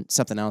checking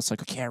something else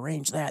like, okay, I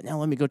ranged that. Now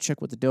let me go check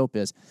what the dope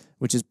is,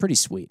 which is pretty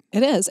sweet.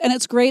 It is. And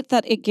it's great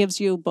that it gives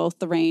you both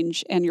the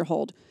range and your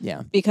hold.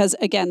 Yeah. Because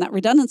again, that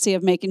redundancy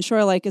of making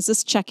sure, like, is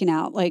this checking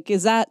out? Like,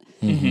 is that,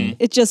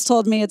 it just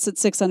told me it's at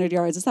 600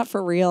 yards. Is that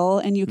for real?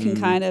 And you can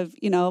kind of,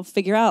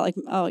 figure out like,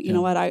 oh, you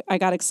know what? I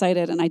got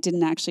excited and I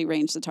didn't actually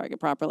range the target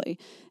properly.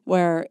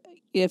 Where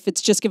if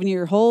it's just giving you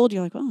your hold,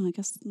 you're like, well, I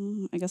guess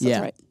that's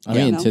right. I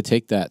mean, to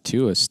take that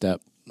to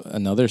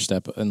another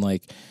step, and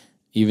like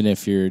even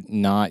if you're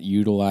not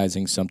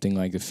utilizing something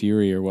like the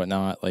Fury or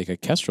whatnot, like a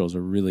Kestrel is a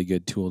really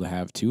good tool to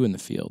have too in the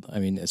field. I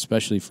mean,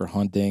 especially for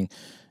hunting,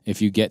 if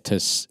you get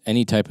to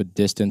any type of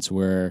distance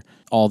where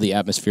all the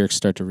atmospherics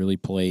start to really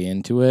play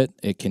into it,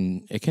 it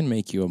can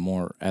make you a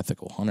more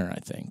ethical hunter, I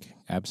think.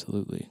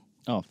 Absolutely.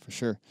 Oh, for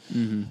sure.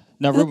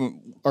 Now,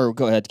 Reuben, or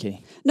go ahead,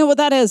 Katie. No, what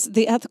that is,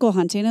 the ethical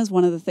hunting is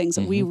one of the things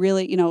that we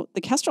really,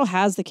 the Kestrel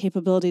has the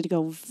capability to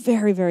go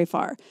very, very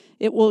far.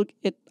 It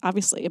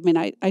obviously, I mean,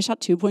 I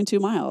shot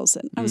 2.2 miles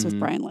and I was with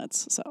Brian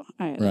Litz, so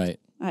I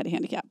had a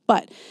handicap.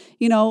 But,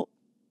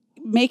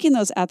 making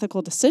those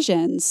ethical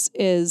decisions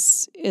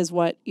is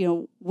what,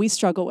 we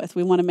struggle with.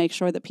 We want to make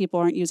sure that people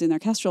aren't using their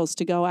Kestrels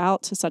to go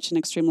out to such an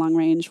extreme long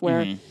range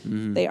where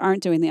they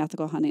aren't doing the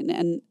ethical hunting.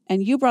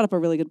 And you brought up a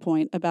really good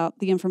point about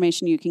the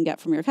information you can get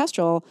from your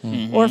Kestrel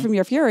or from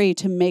your Fury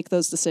to make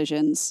those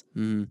decisions.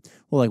 Well,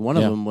 like one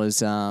of them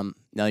was, now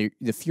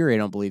the Fury, I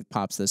don't believe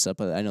pops this up,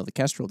 but I know the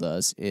Kestrel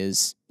does,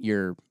 is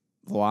your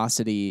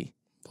velocity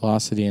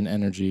and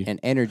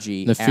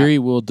energy. The Fury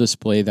will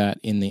display that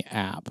in the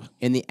app.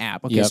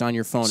 Okay, so on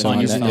your phone. So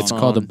it's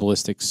called the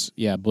Ballistics.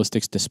 Yeah,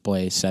 Ballistics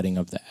display setting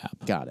of the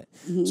app. Got it.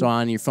 So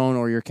on your phone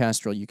or your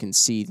Kestrel, you can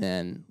see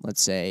then,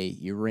 let's say,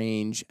 you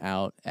range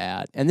out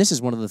at, and this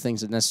is one of the things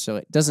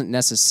that doesn't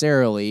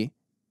necessarily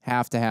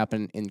have to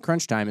happen in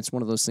crunch time. It's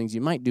one of those things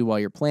you might do while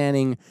you're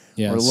planning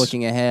or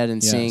looking ahead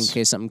and seeing,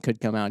 okay, something could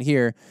come out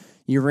here.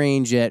 You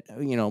range at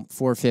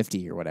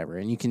 450 or whatever,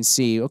 and you can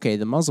see, okay,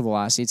 the muzzle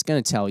velocity, it's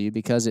going to tell you,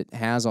 because it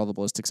has all the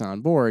ballistics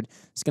on board,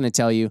 it's going to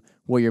tell you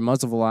what your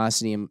muzzle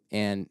velocity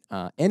and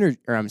energy,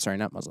 or I'm sorry,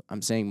 not muzzle,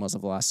 I'm saying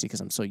muzzle velocity because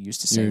I'm so used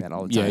to saying that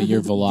all the time. Yeah,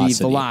 your velocity.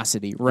 The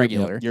velocity,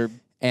 regular,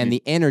 and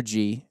the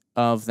energy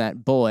of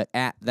that bullet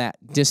at that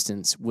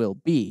distance will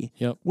be,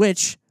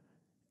 which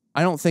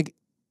I don't think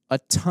a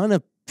ton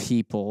of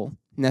people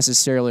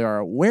necessarily are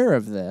aware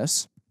of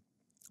this.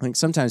 I think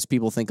sometimes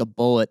people think a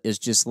bullet is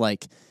just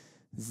like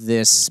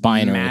this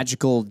binary,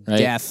 magical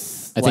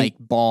death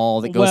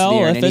ball that goes through the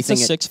air. Well, and if it's a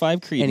 6.5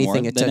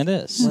 Creedmoor, then it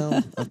is.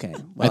 Well, okay.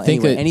 Well, I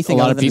think anyway,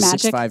 anything other than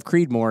 6.5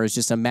 Creedmoor is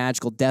just a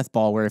magical death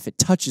ball where if it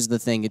touches the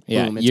thing, it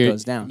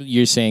goes down.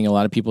 You're saying a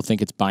lot of people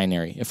think it's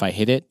binary. If I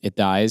hit it, it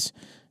dies.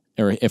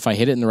 Or if I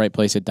hit it in the right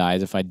place, it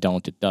dies. If I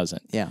don't, it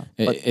doesn't. Yeah.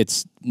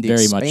 It's the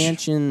very much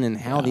expansion and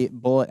how the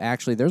bullet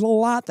actually, there's a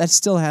lot that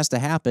still has to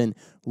happen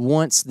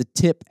once the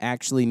tip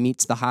actually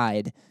meets the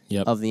hide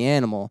of the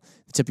animal,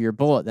 the tip of your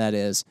bullet, that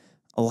is.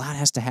 A lot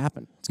has to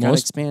happen. It's got to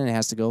expand. It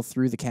has to go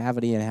through the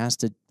cavity. It has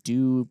to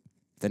do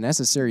the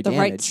necessary damage. The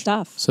right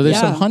stuff. So there's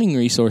some hunting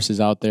resources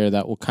out there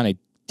that will kind of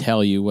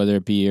tell you, whether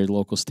it be your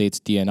local state's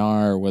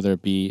DNR or whether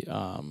it be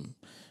an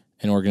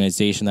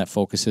organization that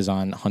focuses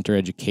on hunter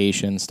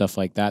education, stuff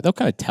like that. They'll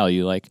kind of tell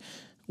you, like,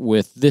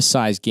 with this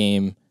size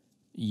game,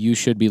 you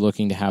should be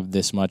looking to have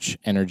this much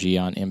energy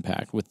on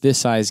impact. With this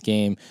size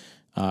game,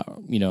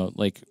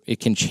 like it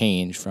can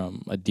change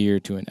from a deer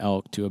to an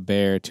elk to a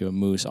bear to a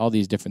moose, all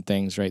these different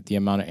things, right? The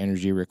amount of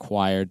energy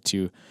required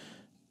to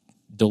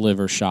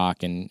deliver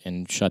shock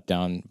and shut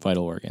down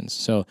vital organs.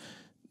 So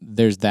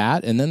there's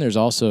that. And then there's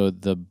also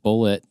the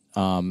bullet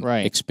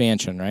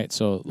expansion, right?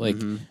 So like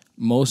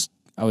most,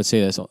 I would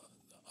say this,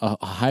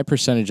 a high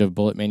percentage of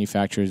bullet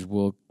manufacturers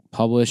will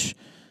publish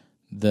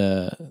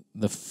the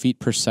feet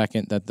per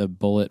second that the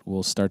bullet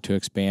will start to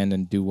expand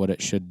and do what it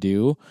should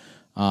do.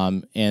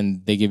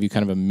 And they give you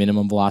kind of a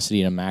minimum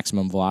velocity and a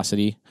maximum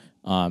velocity.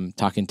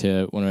 Talking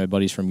to one of my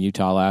buddies from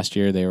Utah last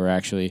year, they were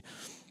actually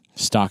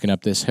stalking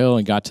up this hill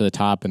and got to the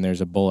top, and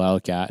there's a bull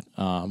elk at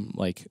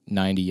like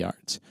 90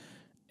 yards.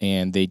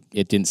 And it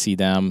didn't see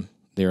them.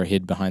 They were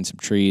hid behind some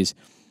trees.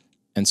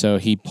 And so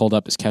he pulled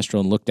up his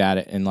Kestrel and looked at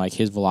it, and like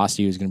his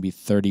velocity was going to be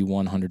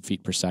 3,100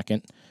 feet per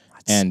second.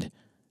 And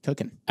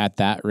cooking at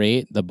that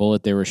rate, the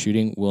bullet they were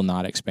shooting will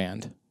not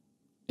expand.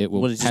 It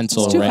will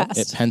pencil right.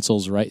 It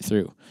pencils right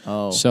through.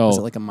 Oh, so is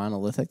it like a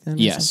monolithic then?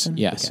 Yes, or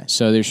yes. Okay.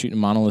 So they're shooting a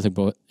monolithic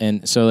bullet,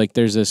 and so like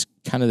there's this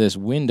kind of this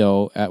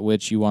window at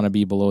which you want to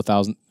be below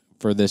 1,000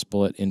 for this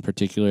bullet in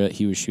particular that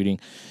he was shooting.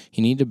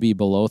 He needed to be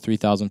below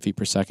 3,000 feet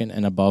per second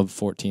and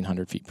above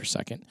 1,400 feet per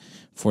second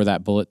for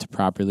that bullet to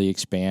properly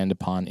expand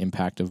upon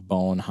impact of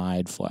bone,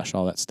 hide, flesh,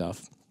 all that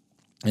stuff.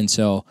 And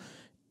so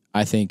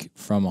I think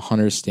from a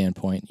hunter's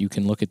standpoint, you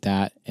can look at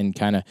that and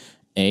kind of,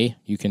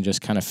 you can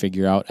just kind of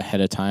figure out ahead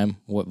of time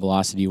what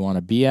velocity you want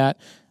to be at.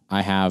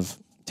 I have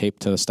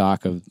taped to the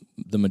stock of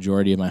the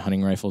majority of my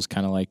hunting rifles,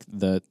 kind of like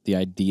the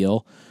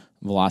ideal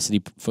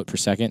velocity foot per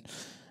second.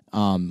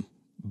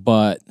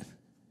 But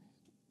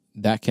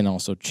that can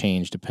also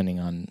change depending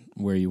on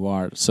where you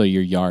are. So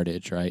your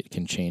yardage, right,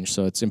 can change.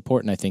 So it's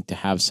important, I think, to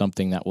have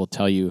something that will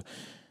tell you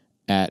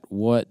at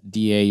what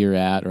DA you're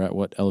at or at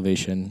what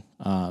elevation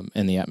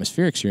in the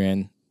atmospherics you're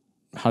in,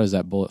 how does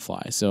that bullet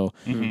fly? So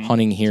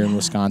hunting here in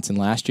Wisconsin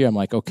last year, I'm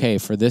like, okay,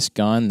 for this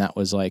gun, that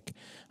was like,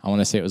 I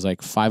want to say it was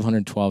like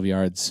 512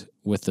 yards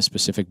with the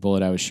specific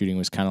bullet I was shooting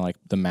was kind of like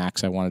the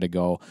max I wanted to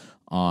go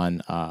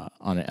on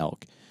an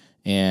elk.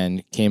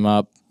 And came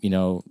up,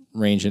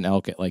 range an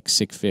elk at like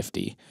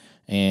 650.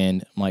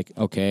 And I'm like,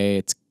 okay,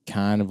 it's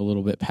kind of a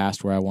little bit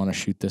past where I want to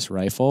shoot this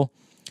rifle.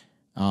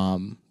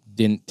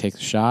 Didn't take the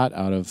shot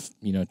out of,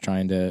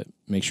 trying to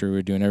make sure we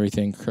were doing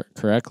everything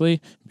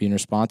correctly, being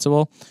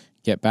responsible.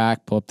 Get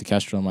back, pull up the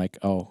Kestrel. I'm like,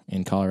 oh,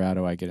 in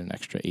Colorado, I get an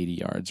extra 80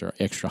 yards or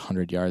extra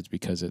 100 yards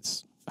because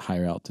it's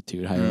higher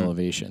altitude, higher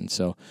elevation.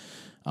 So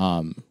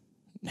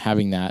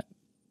having that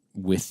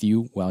with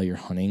you while you're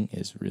hunting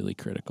is really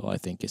critical, I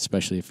think,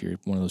 especially if you're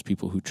one of those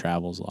people who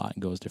travels a lot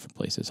and goes different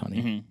places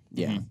hunting.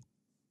 Yeah.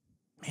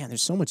 Man,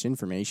 there's so much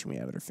information we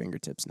have at our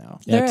fingertips now.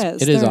 Yeah,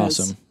 it is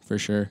awesome, for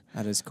sure.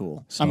 That is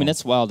cool. So. I mean,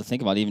 it's wild to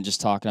think about, even just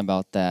talking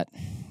about that,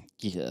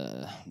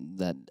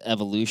 that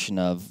evolution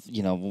of,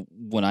 you know,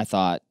 when I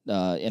thought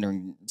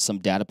entering some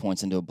data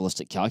points into a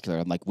ballistic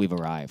calculator, I'm like, we've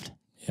arrived.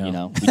 Yeah. You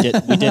know, we did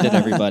it,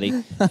 everybody.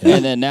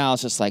 And then now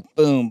it's just like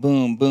boom,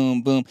 boom,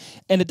 boom, boom.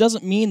 And it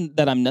doesn't mean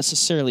that I'm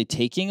necessarily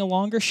taking a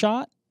longer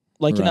shot,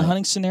 like in a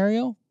hunting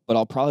scenario, but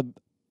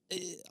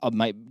I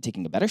might be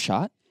taking a better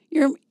shot.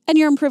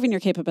 You're improving your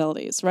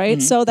capabilities,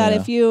 right? So that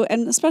if you,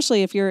 and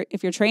especially if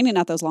you're training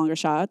at those longer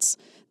shots,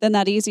 then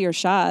that easier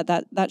shot,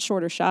 that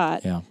shorter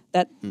shot,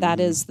 that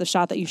is the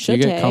shot that you should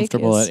take. You get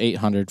comfortable at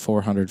 800,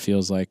 400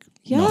 feels like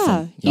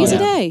nothing.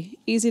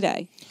 Easy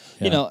day.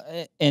 You know,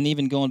 and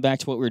even going back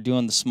to what we were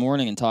doing this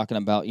morning and talking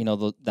about, you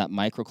know, that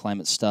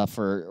microclimate stuff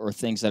or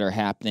things that are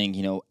happening,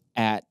 you know,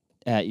 at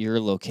your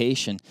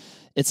location.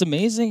 It's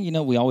amazing. You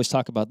know, we always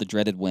talk about the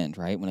dreaded wind,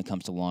 right, when it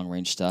comes to long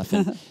range stuff.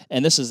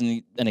 And this is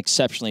an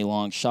exceptionally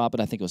long shot,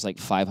 but I think it was like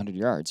 500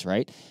 yards,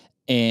 right?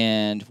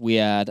 And we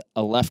had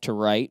a left to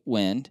right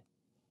wind,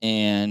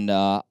 and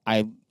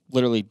I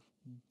literally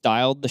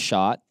dialed the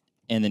shot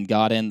and then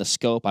got in the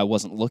scope. I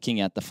wasn't looking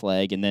at the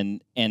flag,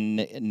 and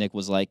Nick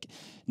was like,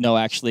 no,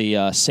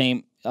 actually,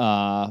 same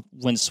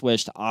wind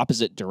switched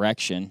opposite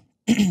direction.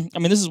 I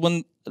mean, this is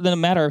in a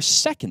matter of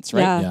seconds,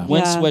 right? Yeah.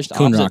 Wind switched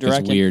Coon opposite Rock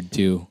direction. is weird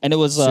too. And it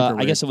was,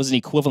 I guess it was an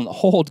equivalent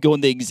hold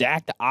going the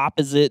exact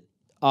opposite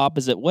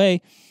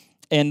way.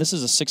 And this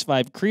is a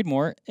 6.5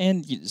 Creedmoor,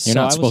 and you're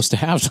not supposed to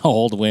have the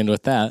hold wind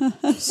with that.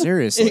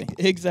 Seriously.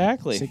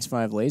 Exactly.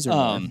 6.5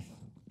 laser.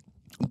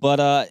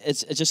 But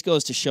it just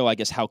goes to show, I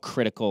guess, how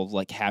critical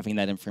like having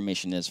that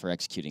information is for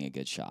executing a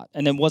good shot.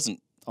 And it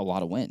wasn't a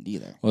lot of wind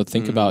either. Well,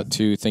 think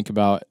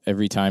about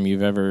every time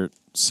you've ever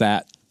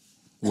sat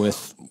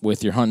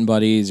with your hunting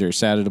buddies or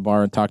sat at a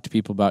bar and talked to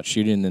people about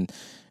shooting,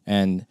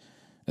 and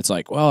it's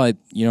like, well, I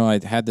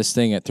had this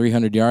thing at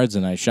 300 yards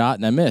and I shot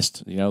and I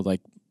missed. You know,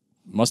 like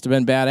must have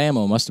been bad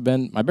ammo, must have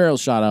been my barrel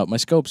shot out, my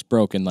scope's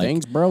broken. Like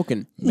Thing's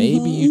broken.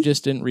 Maybe you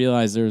just didn't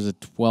realize there was a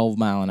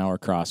 12-mile-an-hour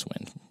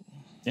crosswind.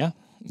 Yeah.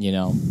 You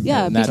know?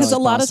 Yeah, and because that's a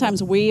lot of possible.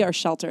 times we are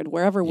sheltered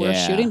wherever we're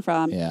shooting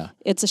from. Yeah.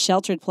 It's a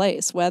sheltered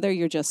place, whether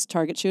you're just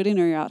target shooting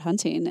or you're out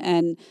hunting.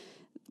 And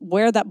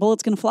where that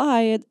bullet's going to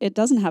fly, it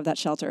doesn't have that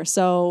shelter.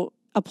 So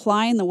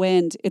applying the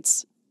wind,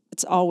 it's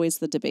always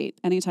the debate.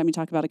 Anytime you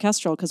talk about a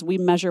Kestrel, because we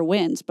measure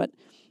wind, but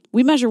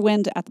we measure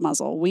wind at the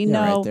muzzle. We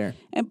know, right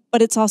there.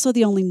 But it's also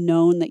the only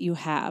known that you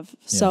have.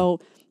 So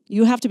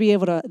you have to be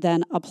able to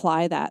then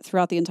apply that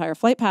throughout the entire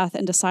flight path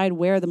and decide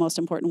where the most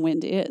important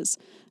wind is.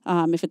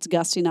 If it's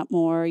gusting up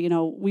more, you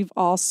know, we've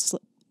all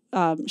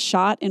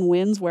shot in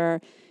winds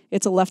where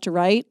it's a left to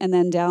right, and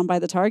then down by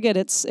the target,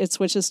 it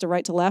switches to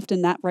right to left,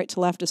 and that right to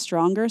left is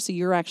stronger. So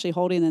you're actually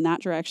holding in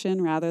that direction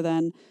rather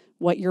than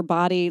what your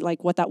body,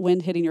 like what that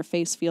wind hitting your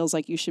face feels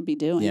like you should be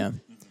doing. Yeah.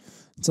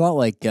 It's a lot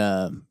like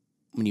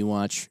when you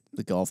watch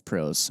the golf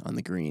pros on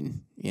the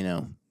green, you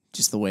know,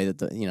 just the way that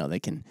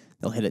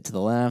they'll hit it to the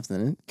left,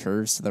 then it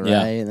curves to the right,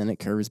 and then it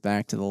curves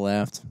back to the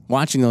left.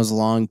 Watching those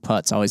long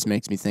putts always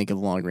makes me think of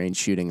long range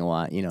shooting a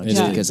lot, you know,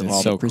 just because of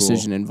all the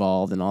precision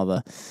involved and all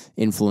the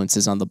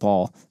influences on the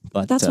ball.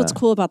 But that's what's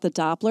cool about the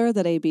Doppler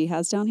that AB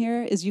has down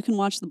here is you can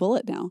watch the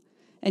bullet now,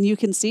 and you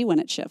can see when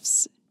it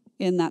shifts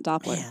in that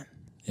Doppler. Man.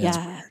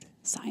 Yeah,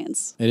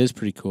 science. It is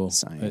pretty cool.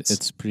 Science.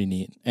 It's pretty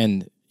neat.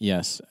 And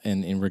yes,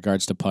 and in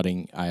regards to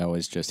putting, I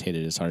always just hit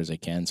it as hard as I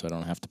can so I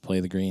don't have to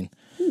play the green.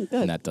 Good.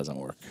 And that doesn't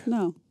work.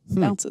 No,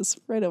 bounces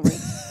right over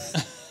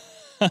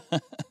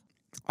it.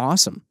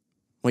 Awesome.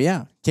 Well,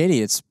 yeah,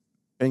 Katie, it's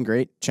been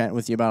great chatting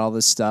with you about all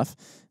this stuff.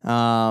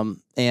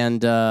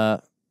 And I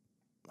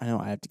know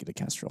I have to get a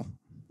Kestrel.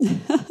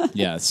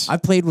 Yes.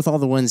 I've played with all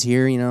the ones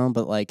here, you know,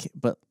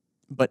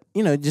 but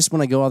you know, just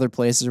when I go other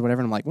places or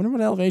whatever, I'm like, wonder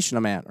what elevation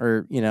I'm at,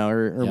 or you know,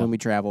 or when we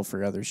travel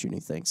for other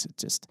shooting things,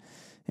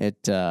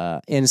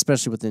 and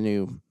especially with the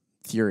new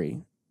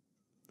Fury,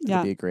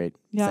 it'd be a great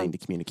thing to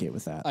communicate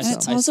with that. And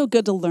it's also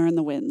good to learn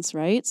the winds,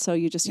 right? So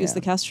you just use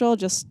the Kestrel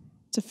just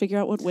to figure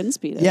out what wind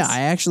speed is. Yeah,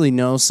 I actually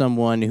know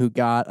someone who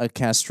got a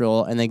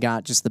Kestrel and they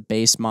got just the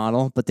base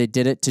model, but they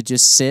did it to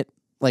just sit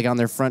like on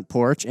their front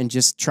porch and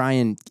just try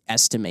and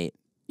estimate,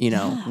 you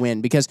know,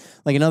 wind. Because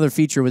like another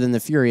feature within the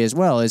Fury as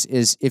well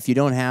is if you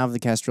don't have the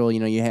Kestrel, you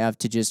know, you have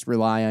to just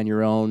rely on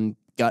your own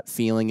gut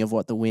feeling of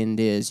what the wind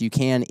is. You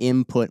can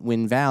input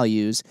wind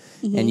values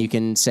and you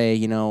can say,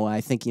 you know,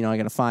 I think, you know, I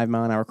got a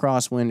 5-mile-an-hour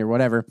crosswind or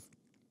whatever.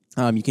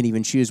 You can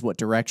even choose what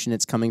direction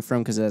it's coming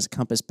from because it has a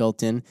compass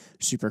built in.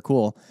 Super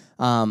cool.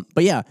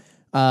 But yeah,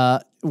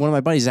 one of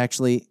my buddies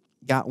actually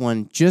got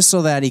one just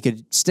so that he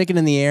could stick it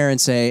in the air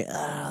and say,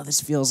 oh, this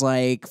feels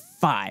like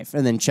 5,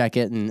 and then check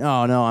it, and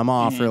oh no, I'm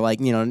off, or like,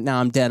 you know, now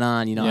I'm dead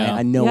on, you know,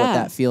 I know what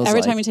that feels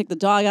Every like. time you take the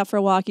dog out for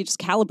a walk, you just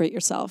calibrate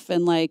yourself,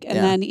 and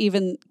then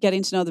even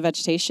getting to know the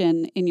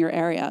vegetation in your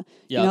area.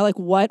 You know, like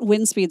what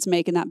wind speeds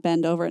make in that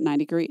bend over at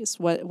 90 degrees,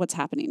 what's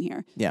happening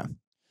here. Yeah.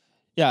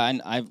 Yeah,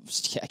 and I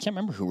can't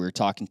remember who we were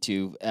talking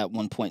to at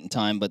one point in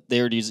time, but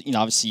they were using, you know,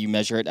 obviously you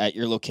measure it at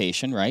your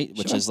location, right?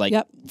 Which is like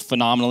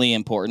phenomenally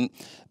important.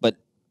 But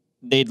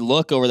they'd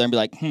look over there and be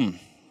like,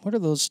 what are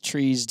those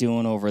trees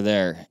doing over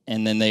there?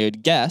 And then they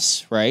would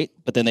guess, right?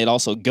 But then they'd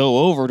also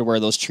go over to where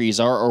those trees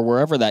are or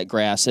wherever that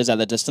grass is at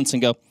the distance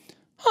and go,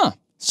 huh,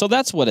 so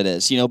that's what it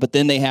is, you know. But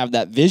then they have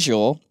that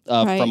visual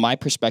from my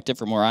perspective,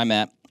 from where I'm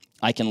at.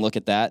 I can look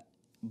at that,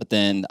 but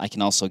then I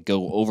can also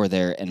go over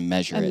there and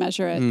measure it.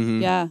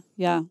 Mm-hmm. Yeah,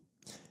 yeah.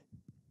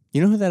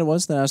 You know who that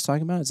was that I was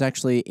talking about? It's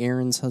actually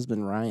Aaron's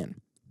husband,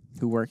 Ryan,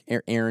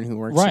 Aaron who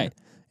works here.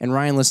 And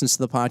Ryan listens to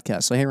the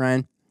podcast. So, hey,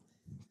 Ryan,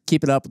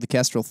 keep it up with the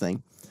Kestrel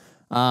thing.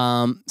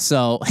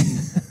 So,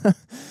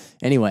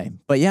 anyway,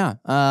 but yeah,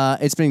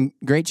 it's been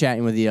great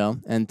chatting with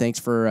you, and thanks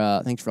for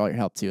all your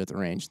help too at the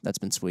range. That's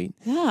been sweet.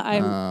 Yeah,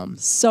 I'm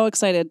so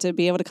excited to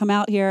be able to come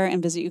out here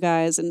and visit you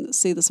guys and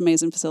see this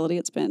amazing facility.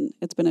 It's been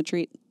a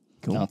treat.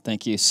 Cool. No,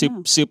 thank you.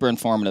 Super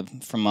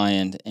informative from my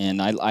end.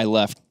 And I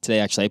left today.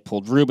 Actually, I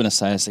pulled Reuben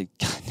aside. I said,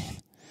 God damn,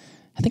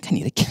 I think I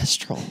need a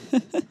Kestrel.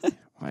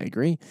 I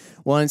agree.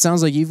 Well, it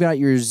sounds like you've got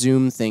your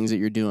Zoom things that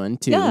you're doing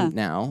too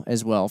now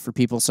as well for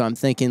people. So I'm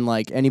thinking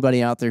like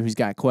anybody out there who's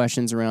got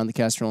questions around the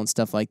Kestrel and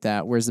stuff like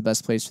that, where's the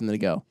best place for them to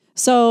go?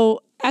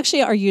 So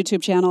actually our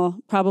YouTube channel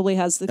probably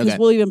has, because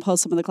we'll even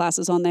post some of the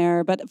classes on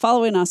there, but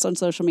following us on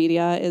social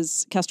media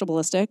is Kestrel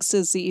Ballistics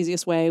is the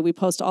easiest way. We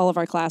post all of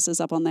our classes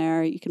up on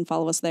there. You can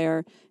follow us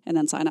there and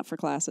then sign up for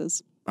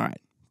classes. All right.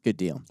 Good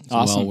deal. It's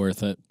well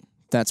worth it.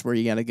 That's where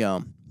you got to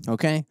go.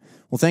 Okay.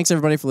 Well, thanks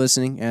everybody for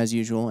listening as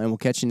usual, and we'll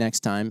catch you next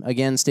time.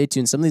 Again, stay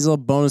tuned. Some of these little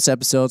bonus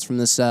episodes from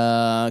this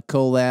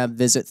collab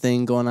visit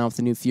thing going on with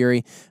the new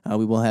Fury.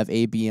 We will have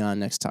AB on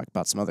next to talk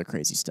about some other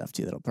crazy stuff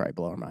too that'll probably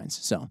blow our minds.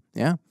 So,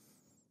 yeah.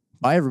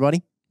 Bye,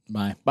 everybody.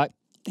 Bye. Bye.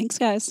 Thanks,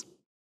 guys.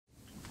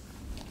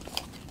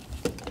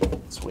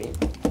 Sweet.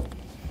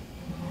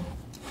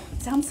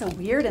 It sounds so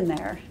weird in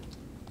there.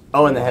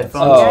 Oh, and the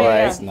headphones. Oh,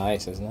 yeah. It's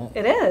nice, isn't it?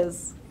 It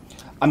is.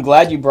 I'm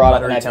glad you brought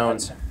up Buttery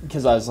tones.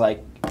 because I was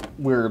like,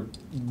 we're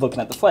looking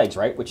at the flags,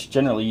 right? Which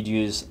generally you'd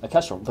use a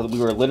Kestrel, but we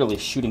were literally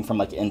shooting from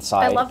like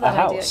inside a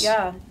house.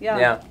 idea.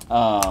 Yeah.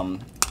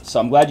 So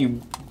I'm glad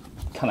you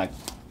kind of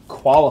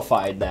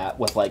qualified that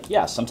with like,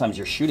 yeah, sometimes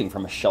you're shooting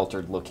from a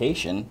sheltered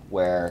location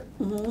where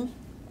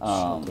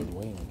Sheltered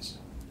wings.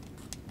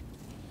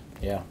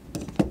 Yeah.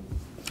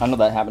 I know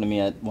that happened to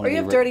me at one Or of you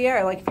the have dirty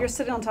air. Like if you're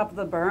sitting on top of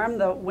the berm,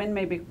 the wind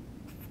may be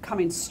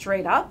coming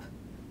straight up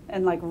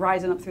and like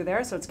rising up through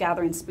there, so it's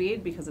gathering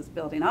speed because it's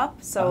building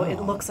up. So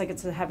it looks like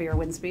it's a heavier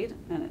wind speed,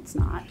 and it's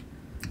not.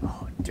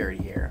 Oh,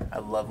 dirty air. I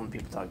love when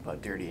people talk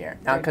about dirty air.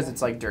 Not because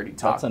it's like dirty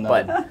talk, That's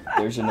another, but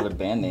there's another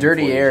band name.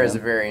 dirty for it, air Jim. is a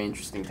very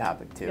interesting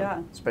topic too.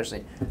 Yeah.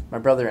 Especially my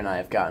brother and I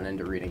have gotten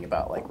into reading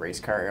about like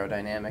race car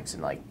aerodynamics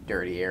and like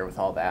dirty air with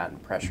all that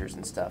and pressures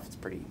and stuff. It's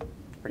pretty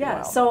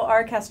wild. So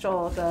our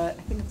Kestrel, I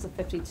think it's a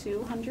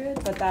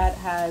 5200, but that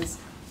has,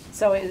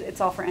 it's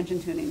all for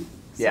engine tuning.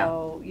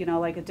 So,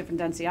 like at different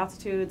density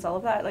altitudes, all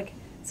of that, like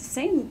it's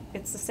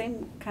the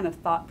same kind of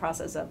thought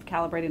process of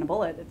calibrating a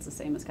bullet. It's the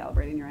same as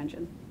calibrating your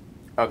engine.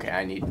 Okay,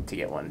 I need to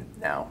get one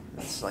now.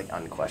 That's like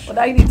unquestionable.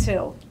 Well, now you need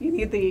two. You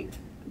need the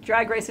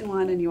drag racing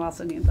one, and you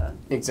also need the...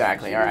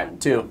 Exactly. All right,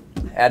 2.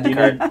 Add to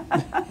cart.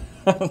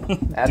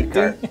 Add to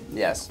cart.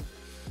 Yes.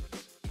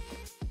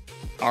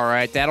 All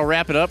right, that'll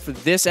wrap it up for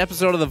this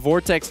episode of the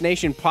Vortex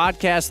Nation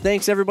podcast.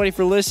 Thanks, everybody,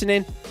 for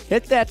listening.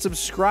 Hit that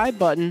subscribe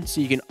button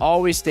so you can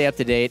always stay up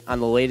to date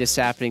on the latest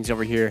happenings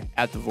over here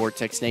at the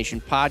Vortex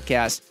Nation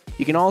podcast.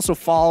 You can also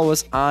follow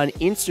us on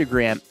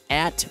Instagram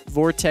at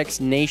Vortex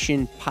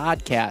Nation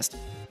Podcast.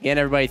 Again,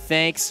 everybody,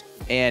 thanks,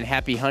 and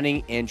happy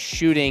hunting and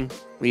shooting.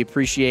 We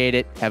appreciate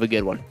it. Have a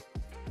good one.